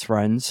our best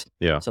friends.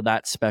 Yeah. So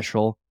that's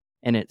special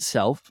in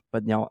itself.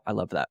 But no, I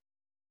love that.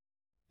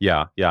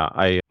 Yeah,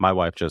 yeah. My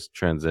wife just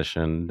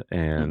transitioned, Hmm.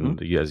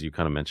 and as you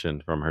kind of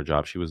mentioned, from her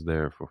job, she was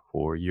there for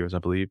 4 years, I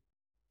believe,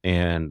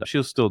 and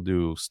she'll still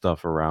do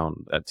stuff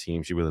around that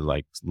team. She really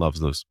loves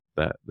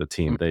the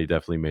team. They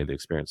definitely made the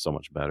experience so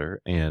much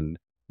better. And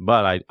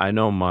but I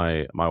know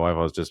my wife.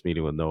 I was just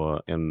meeting with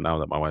Noah, and now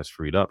that my wife's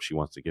freed up, she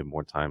wants to give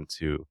more time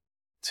to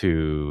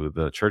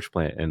the church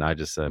plant. And I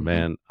just said, Hmm.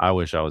 man, I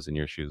wish I was in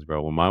your shoes,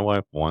 bro. When my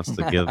wife wants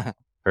to give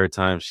her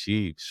time,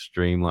 she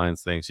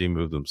streamlines things. She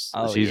moves them.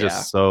 Oh She's yeah.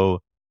 just so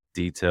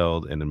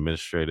detailed and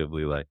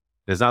administratively like,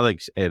 it's not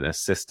like an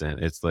assistant.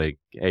 It's like,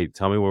 hey,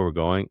 tell me where we're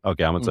going.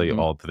 Okay, I'm gonna tell you Hmm.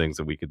 all the things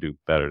that we could do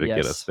better to get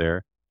us Yes.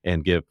 there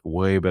and give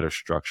way better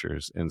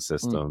structures and Mm.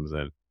 systems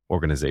and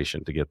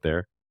organization to get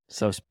there.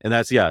 So And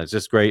that's, yeah, it's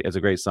just great. It's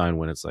a great sign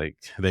when it's like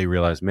they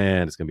realize,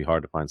 man, it's gonna be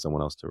hard to find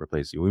someone else to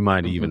replace you. We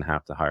might mhm. even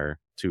have to hire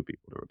two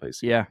people to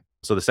replace you. Yeah.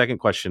 So the second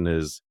question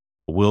is,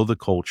 will the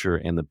culture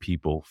and the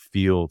people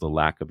feel the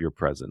lack of your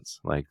presence?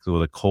 Like, will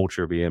the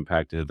culture be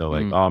impacted? They're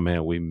like, Mm. oh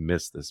man, we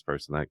miss this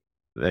person.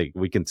 Like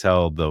we can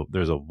tell though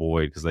there's a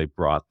void because they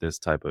brought this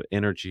type of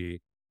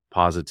energy,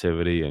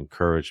 positivity,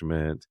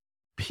 encouragement,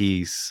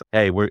 peace.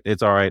 Hey,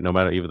 it's all right. No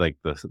matter even like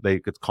they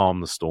could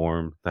calm the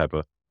storm type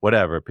of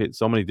whatever.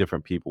 So many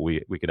different people we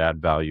could add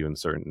value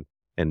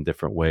in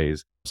different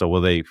ways. So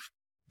will the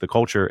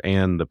culture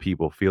and the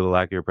people feel the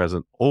lack of your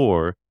presence,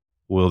 or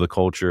will the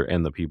culture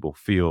and the people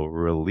feel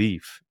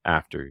relief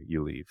after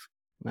you leave?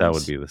 That would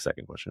Nice. be the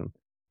second question.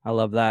 I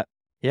love that.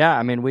 Yeah,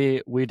 I mean,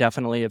 we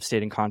definitely have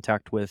stayed in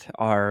contact with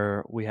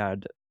we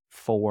had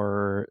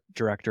 4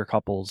 director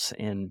couples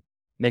and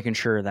making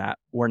sure that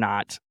we're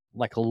not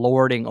like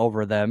lording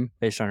over them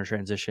based on our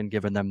transition,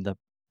 giving them the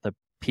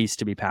piece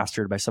to be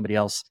pastored by somebody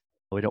else.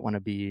 We don't want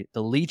to be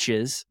the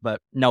leeches, but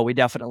no, we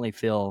definitely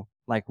feel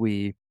like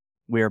we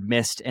are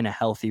missed in a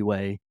healthy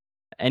way.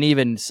 And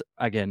even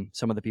again,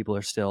 some of the people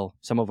are still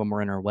some of them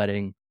were in our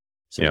wedding.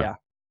 So Yeah. yeah.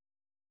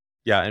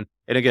 Yeah.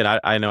 And again,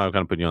 I know I'm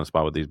kind of putting you on the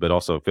spot with these, but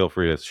also feel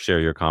free to share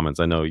your comments.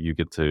 I know you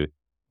get to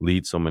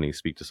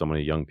speak to so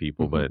many young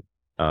people, Mhm. but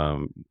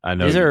I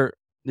know These you, are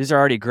these are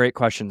already great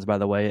questions, by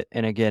the way.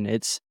 And again,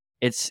 it's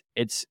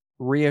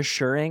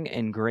reassuring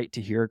and great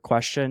to hear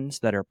questions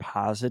that are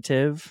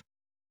positive,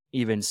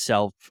 even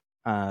self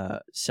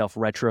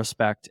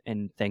retrospect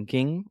and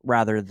thinking,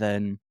 rather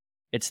than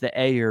it's the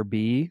A or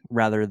B,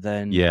 rather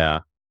than yeah,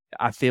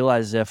 I feel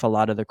as if a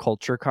lot of the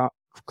culture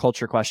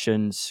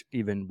questions,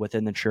 even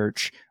within the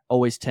church,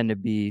 always tend to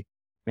be,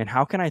 man,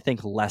 how can I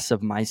think less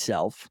of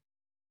myself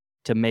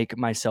to make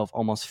myself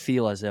almost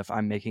feel as if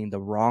I'm making the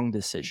wrong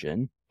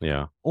decision?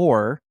 yeah.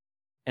 Or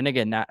and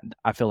again, that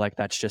I feel like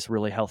that's just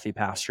really healthy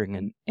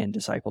pastoring and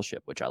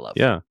discipleship, which I love.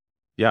 Yeah.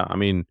 Yeah. I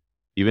mean,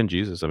 even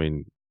Jesus, I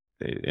mean,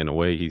 in a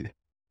way,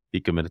 he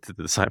committed to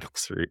the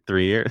disciples for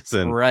 3 years,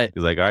 and Right.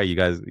 he's like, "All right, you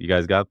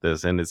guys got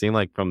this." And it seemed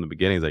like from the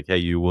beginning, he's like, "Hey,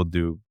 you will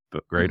do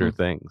greater Hmm.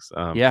 things."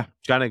 Yeah.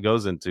 Kind of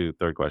goes into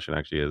third question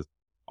actually is,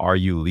 are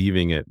you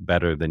leaving it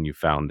better than you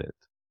found it,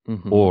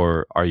 Hmm.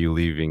 or are you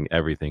leaving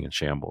everything in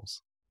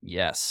shambles?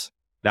 Yes.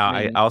 Now, I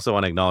I mean, also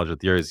want to acknowledge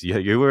with yours,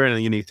 you were in a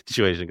unique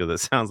situation because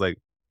it sounds like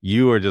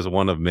you were just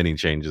one of many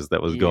changes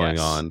that was going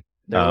yes, on.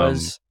 there Um,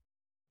 was.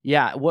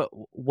 Yeah.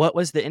 What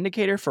was the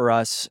indicator for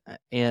us?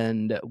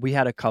 And we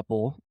had a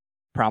couple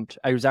prompt.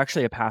 I was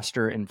actually a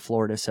pastor in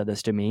Florida said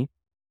this to me.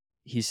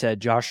 He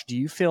said, Josh, do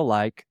you feel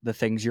like the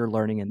things you're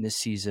learning in this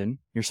season,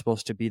 you're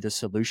supposed to be the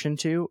solution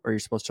to, or you're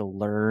supposed to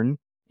learn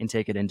and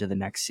take it into the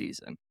next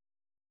season?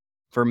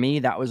 For me,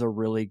 that was a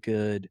really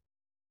good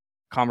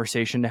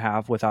conversation to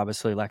have with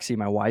obviously Lexi,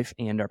 my wife,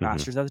 and our mhm,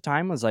 pastors at the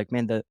time. Was like,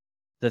 man,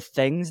 the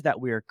things that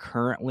we are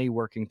currently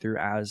working through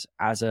as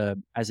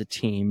a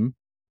team,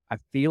 I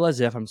feel as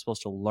if I'm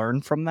supposed to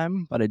learn from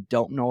them, but I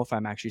don't know if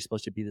I'm actually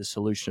supposed to be the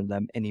solution to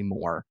them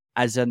anymore.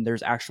 As in,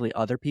 there's actually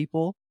other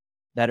people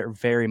that are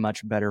very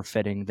much better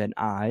fitting than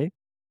I.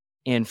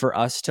 And for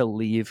us to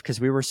leave, because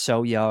we were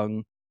so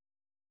young,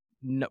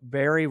 no,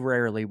 very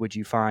rarely would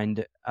you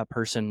find a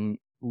person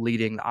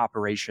leading the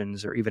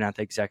operations or even at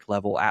the exec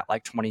level at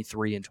like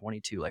 23 and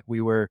 22. Like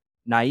we were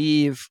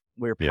naive,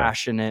 we were yeah,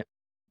 passionate,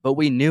 but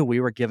we knew we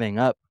were giving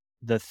up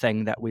the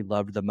thing that we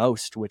loved the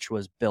most, which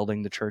was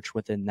building the church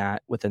within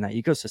that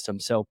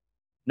ecosystem. So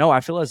no,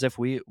 I feel as if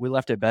we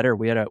left it better.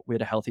 We had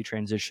a healthy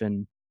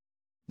transition.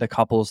 The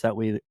couples that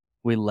we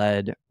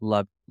led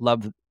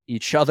loved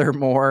each other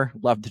more,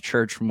 loved the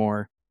church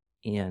more.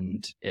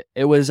 And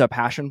it was a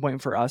passion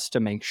point for us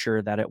to make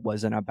sure that it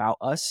wasn't about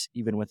us,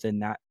 even within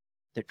that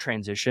the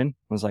transition.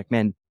 It was like,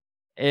 man,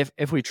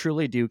 if we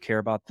truly do care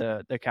about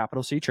the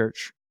capital C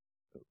church,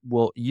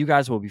 well, you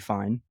guys will be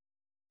fine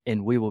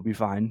and we will be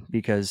fine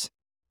because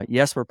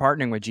yes, we're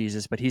partnering with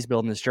Jesus, but he's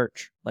building this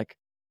church. Like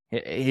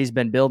he's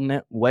been building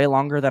it way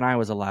longer than I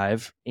was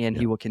alive, and yeah.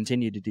 he will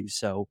continue to do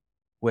so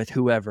with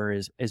whoever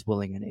is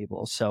willing and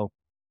able. So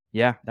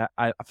yeah, that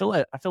I feel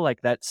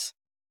like that's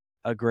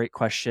a great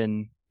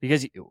question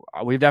because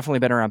we've definitely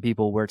been around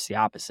people where it's the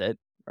opposite,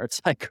 where it's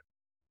like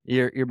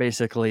you're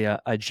basically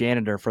a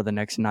janitor for the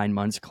next 9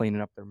 months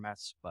cleaning up their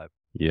mess. But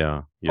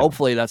Yeah, yeah.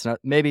 hopefully that's not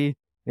maybe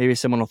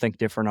someone will think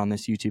different on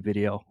this YouTube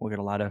video. We'll get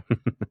a lot of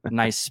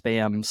nice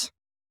spams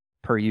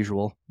per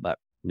usual, but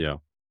Yeah.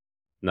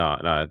 No,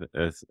 no,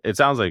 it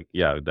sounds like,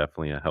 yeah,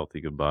 definitely a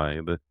healthy goodbye.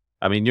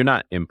 I mean, you're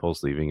not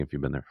impulse leaving if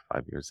you've been there for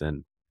 5 years.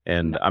 And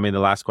no. I mean, the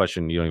last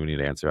question, you don't even need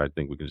to answer. I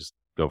think we can just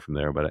go from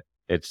there. But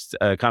it's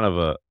kind of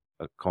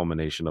a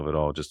culmination of it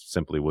all. Just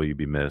simply, will you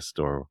be missed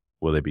or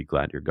will they be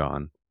glad you're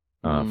gone?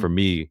 Mm, For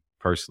me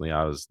personally,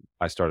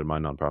 I started my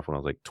nonprofit when I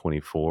was like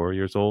 24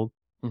 years old.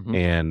 mhm.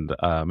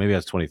 And maybe I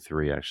was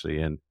 23 actually.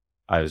 And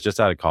I was just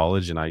out of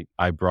college and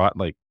I brought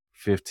like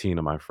 15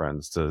 of my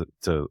friends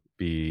to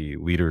be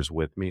leaders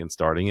with me in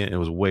starting it. It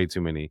was way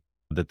too many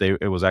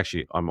it was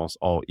actually almost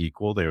all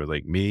equal. They were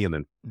like me and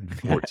then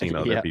 14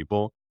 other Yeah.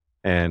 people.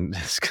 And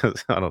just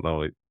cause I don't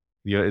know,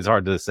 it's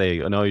hard to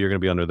say, oh, no, you're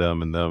going to be under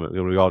them and them.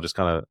 We all just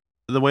kind of,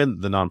 the way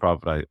the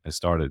nonprofit I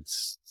started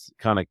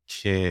kind of,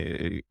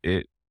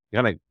 it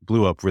kind of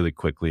blew up really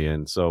quickly.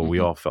 And so we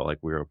Mhm. all felt like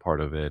we were a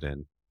part of it.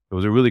 And it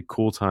was a really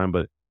cool time,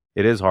 but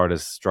it is hard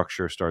as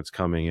structure starts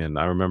coming in.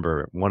 I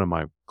remember one of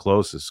my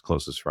closest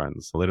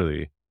friends,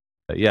 literally,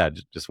 yeah,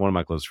 just one of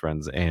my close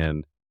friends,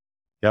 and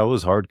yeah, it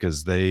was hard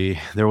because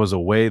there was a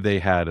way they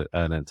had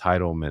an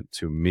entitlement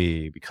to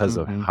me because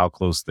of Mhm. how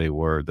close they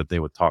were, that they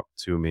would talk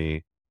to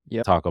me,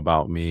 Yep. talk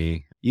about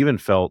me, even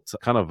felt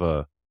kind of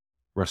a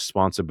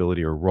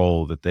responsibility or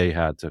role that they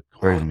had to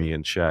hold me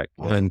in check.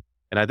 And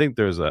I think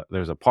there's a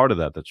part of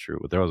that that's true,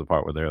 but there was a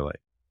part where they're like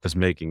just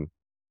making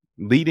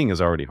leading is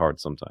already hard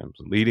sometimes.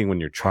 Leading when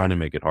you're trying to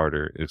make it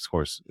harder, of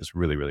course, is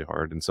really, really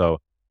hard. And so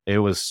it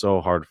was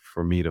so hard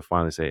for me to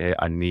finally say, hey,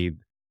 I need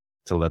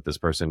to let this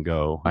person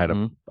go.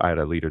 Mhm. I had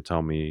a leader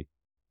tell me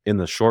in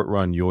the short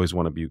run, you always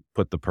want to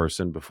put the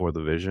person before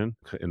the vision.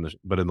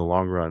 But in the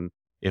long run,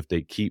 if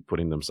they keep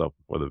putting themselves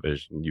before the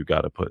vision, you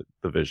got to put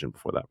the vision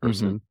before that Mhm.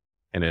 person.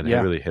 And it had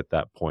Yeah. really hit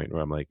that point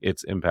where I'm like,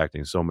 it's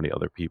impacting so many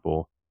other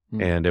people.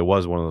 Mm. And it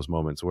was one of those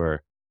moments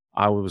where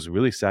I was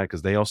really sad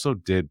because they also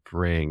did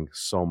bring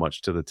so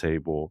much to the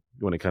table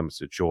when it comes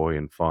to joy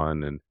and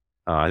fun. And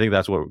I think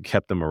that's what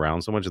kept them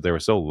around so much. They were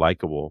so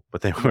likable,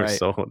 but they were Right.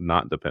 so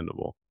not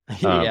dependable.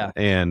 Yeah.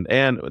 And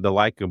the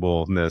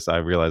likableness, I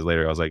realized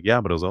later, I was like, yeah,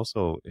 but it was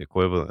also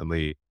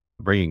equivalently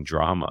bringing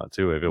drama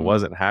too. If it Mm.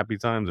 wasn't happy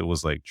times, it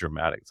was like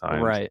dramatic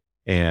times. Right.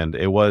 And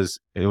it was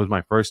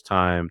my first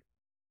time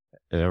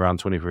around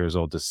 24 years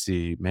old to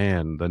see,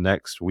 man, the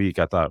next week,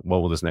 I thought,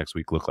 what will this next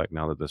week look like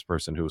now that this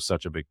person who was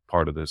such a big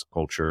part of this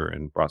culture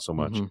and brought so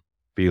much Mhm.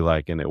 be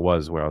like? And it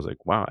was where I was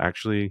like, wow,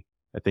 actually,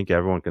 I think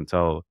everyone can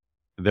tell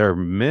they're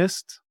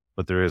missed,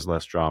 but there is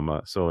less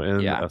drama. So in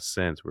Yeah. a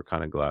sense, we're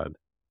kind of glad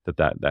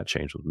that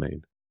change was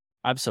made.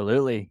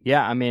 Absolutely.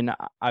 Yeah, I mean,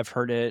 I've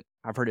heard it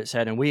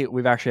said, and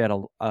we've actually had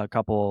a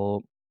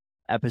couple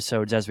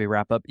episodes as we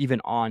wrap up,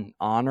 even on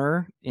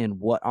honor and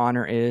what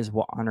honor is,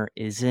 what honor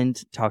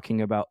isn't,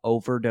 talking about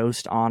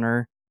overdosed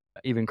honor.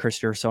 Even Chris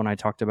Durso and I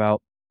talked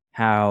about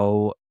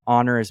how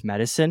honor is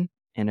medicine.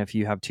 And if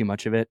you have too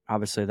much of it,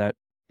 obviously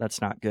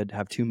that's not good to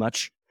have too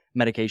much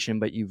medication,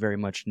 but you very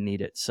much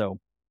need it. So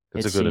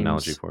That's it a good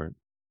analogy seems, for it.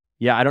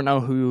 yeah, I don't know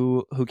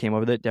who came up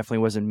with it. Definitely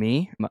wasn't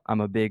me.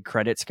 I'm a big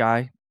credits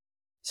guy.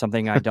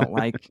 Something I don't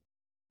like,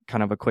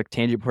 kind of a quick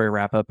tangent before we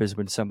wrap up, is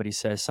when somebody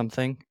says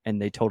something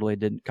and they totally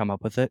didn't come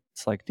up with it.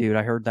 It's like, dude,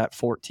 I heard that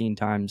 14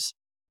 times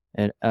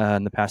in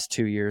the past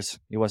 2 years.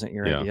 It wasn't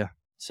your Yeah. idea.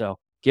 So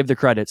give the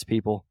credits,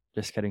 people.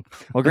 Just kidding.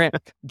 Well, Grant,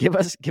 give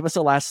us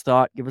a last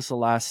thought. Give us a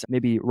last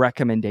maybe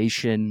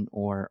recommendation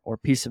or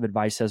piece of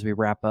advice as we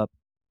wrap up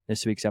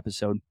this week's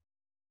episode.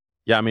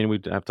 Yeah, I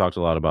mean, I've talked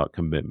a lot about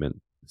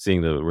commitment,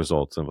 seeing the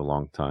results of a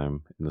long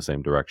time in the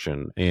same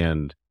direction,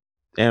 and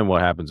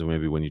what happens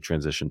maybe when you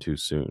transition too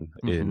soon.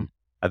 And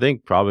I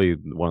think probably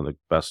one of the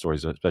best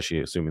stories,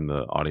 especially assuming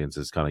the audience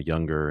is kind of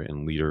younger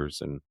and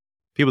leaders and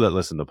people that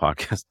listen to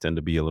podcasts tend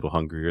to be a little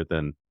hungrier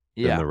than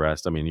Yeah. the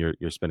rest. I mean,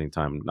 you're spending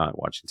time not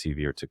watching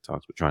TV or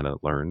TikToks, but trying to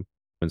learn.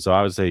 And so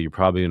I would say you're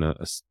probably going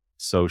to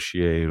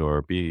associate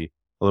or be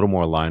a little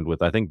more aligned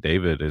with. I think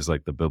David is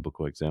like the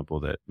biblical example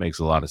that makes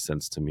a lot of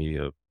sense to me.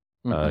 Of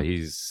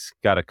he's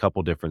got a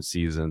couple different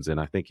seasons, and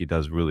I think he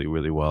does really,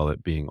 really well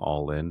at being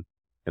all in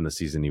the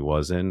season he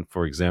was in.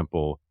 For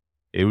example,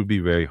 it would be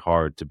very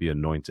hard to be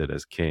anointed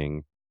as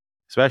king,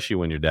 especially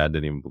when your dad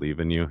didn't even believe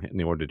in you, and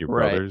nor did your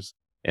Right. brothers,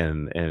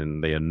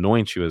 and they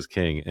anoint you as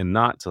king, and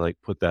not to like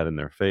put that in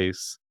their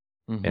face,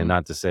 and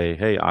not to say,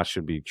 hey, I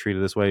should be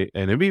treated this way.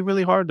 And it'd be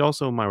really hard to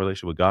also in my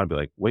relationship with God be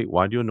like, wait,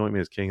 why do you anoint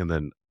me as king? And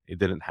then it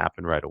didn't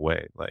happen right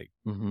away. Like,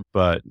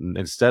 but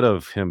instead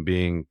of him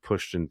being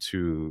pushed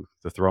into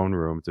the throne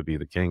room to be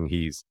the king,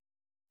 he's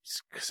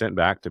sent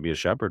back to be a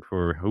shepherd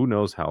for who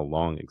knows how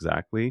long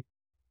exactly.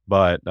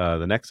 But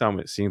the next time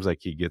it seems like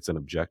he gets an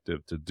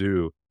objective to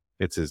do,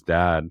 it's his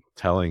dad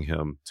telling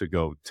him to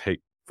go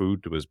take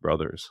food to his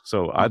brothers.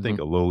 So I think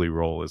a lowly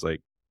role is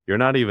like, you're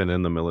not even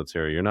in the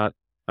military. You're not,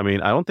 I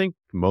mean, I don't think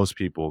most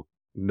people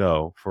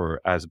know,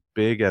 for as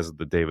big as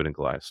the David and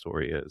Goliath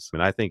story is.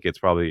 And I think it's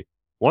probably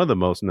one of the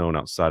most known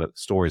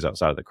stories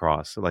outside of the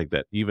cross, like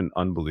that even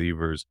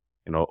unbelievers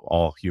in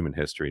all human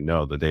history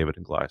know the David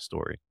and Goliath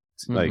story.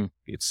 It's like,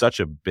 it's such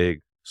a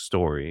big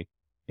story.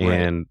 Right.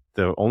 And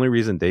the only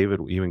reason David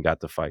even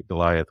got to fight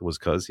Goliath was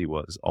because he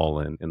was all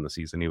in the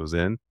season he was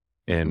in,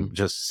 and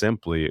just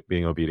simply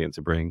being obedient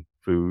to bring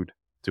food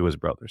to his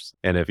brothers.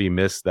 And if he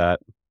missed that,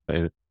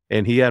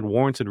 and he had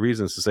warranted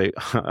reasons to say,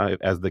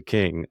 as the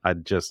king,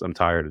 I'm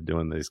tired of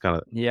doing these kind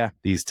of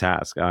these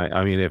tasks.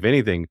 I mean, if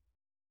anything,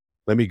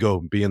 let me go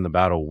be in the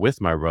battle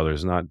with my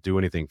brothers, not do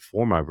anything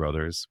for my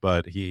brothers.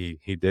 But he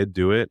did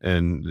do it.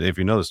 And if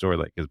you know the story,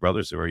 like his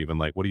brothers were even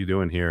like, what are you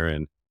doing here?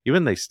 And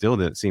even they still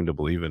didn't seem to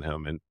believe in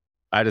him. And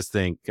I just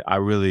think I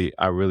really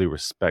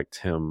respect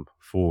him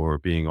for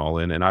being all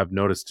in. And I've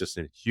noticed just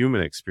in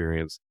human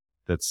experience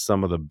that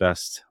some of the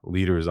best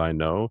leaders I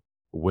know,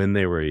 when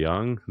they were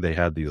young, they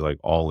had these like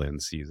all in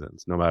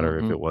seasons, no matter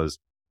if it was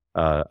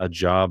a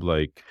job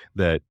like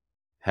that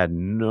had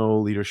no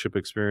leadership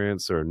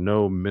experience or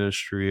no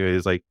ministry.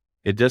 It's like,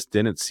 it just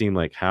didn't seem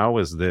like, how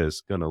is this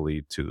going to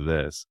lead to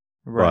this?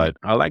 Right.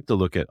 But I like to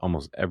look at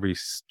almost every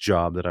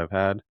job that I've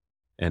had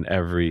and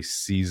every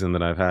season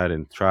that I've had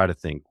and try to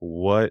think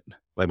what,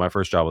 like my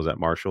first job was at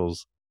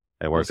Marshall's.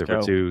 I worked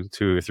there for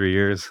 2 or 3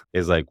 years.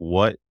 Is like,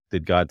 what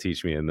did God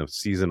teach me in the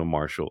season of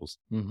Marshall's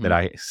that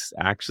I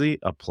actually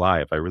apply?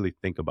 If I really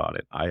think about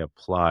it, I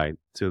apply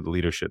to the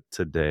leadership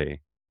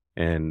today.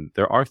 And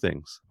there are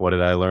things. What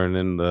did I learn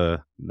in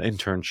the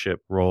internship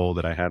role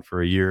that I had for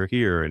a year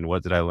here? And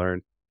what did I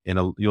learn?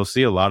 And you'll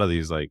see a lot of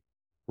these like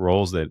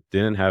roles that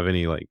didn't have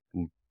any like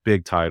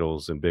big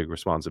titles and big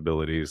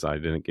responsibilities. I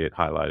didn't get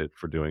highlighted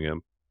for doing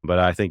them. But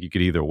I think you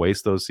could either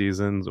waste those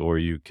seasons or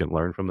you can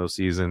learn from those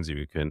seasons.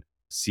 You can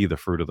see the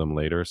fruit of them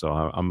later.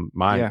 So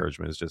my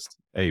encouragement is just,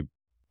 hey,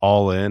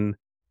 all in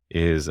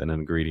is an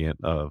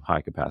ingredient of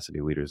high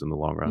capacity leaders in the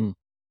long run.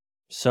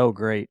 So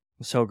great.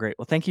 So great.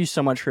 Well, thank you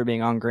so much for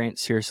being on, Grant.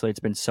 Seriously, it's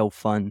been so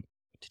fun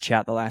to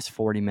chat the last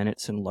 40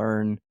 minutes and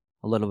learn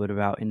a little bit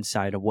about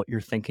inside of what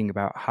you're thinking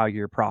about, how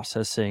you're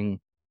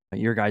processing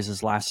your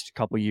guys' last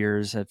couple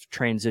years of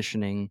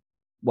transitioning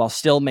while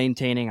still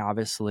maintaining,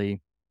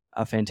 obviously,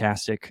 a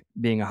fantastic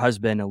being a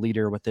husband, a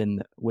leader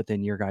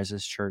within your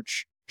guys'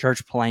 church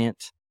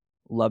plant.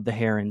 Love the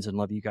Herons and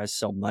love you guys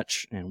so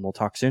much. And we'll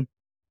talk soon.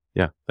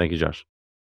 Yeah. Thank you, Josh.